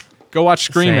 Go watch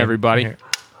Scream, everybody.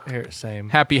 Here, same.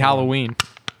 Happy Halloween.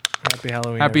 Happy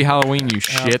Halloween. Happy Halloween, you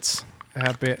shits.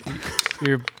 Happy,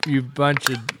 you bunch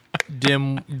of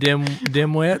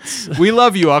dimwits. We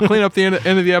love you. I'll clean up the end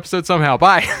of the episode somehow.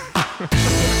 Bye.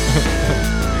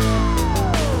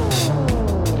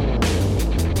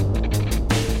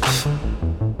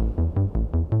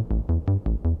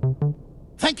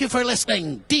 Thank you for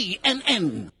listening,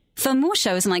 DNN. For more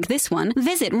shows like this one,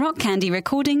 visit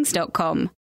rockcandyrecordings.com.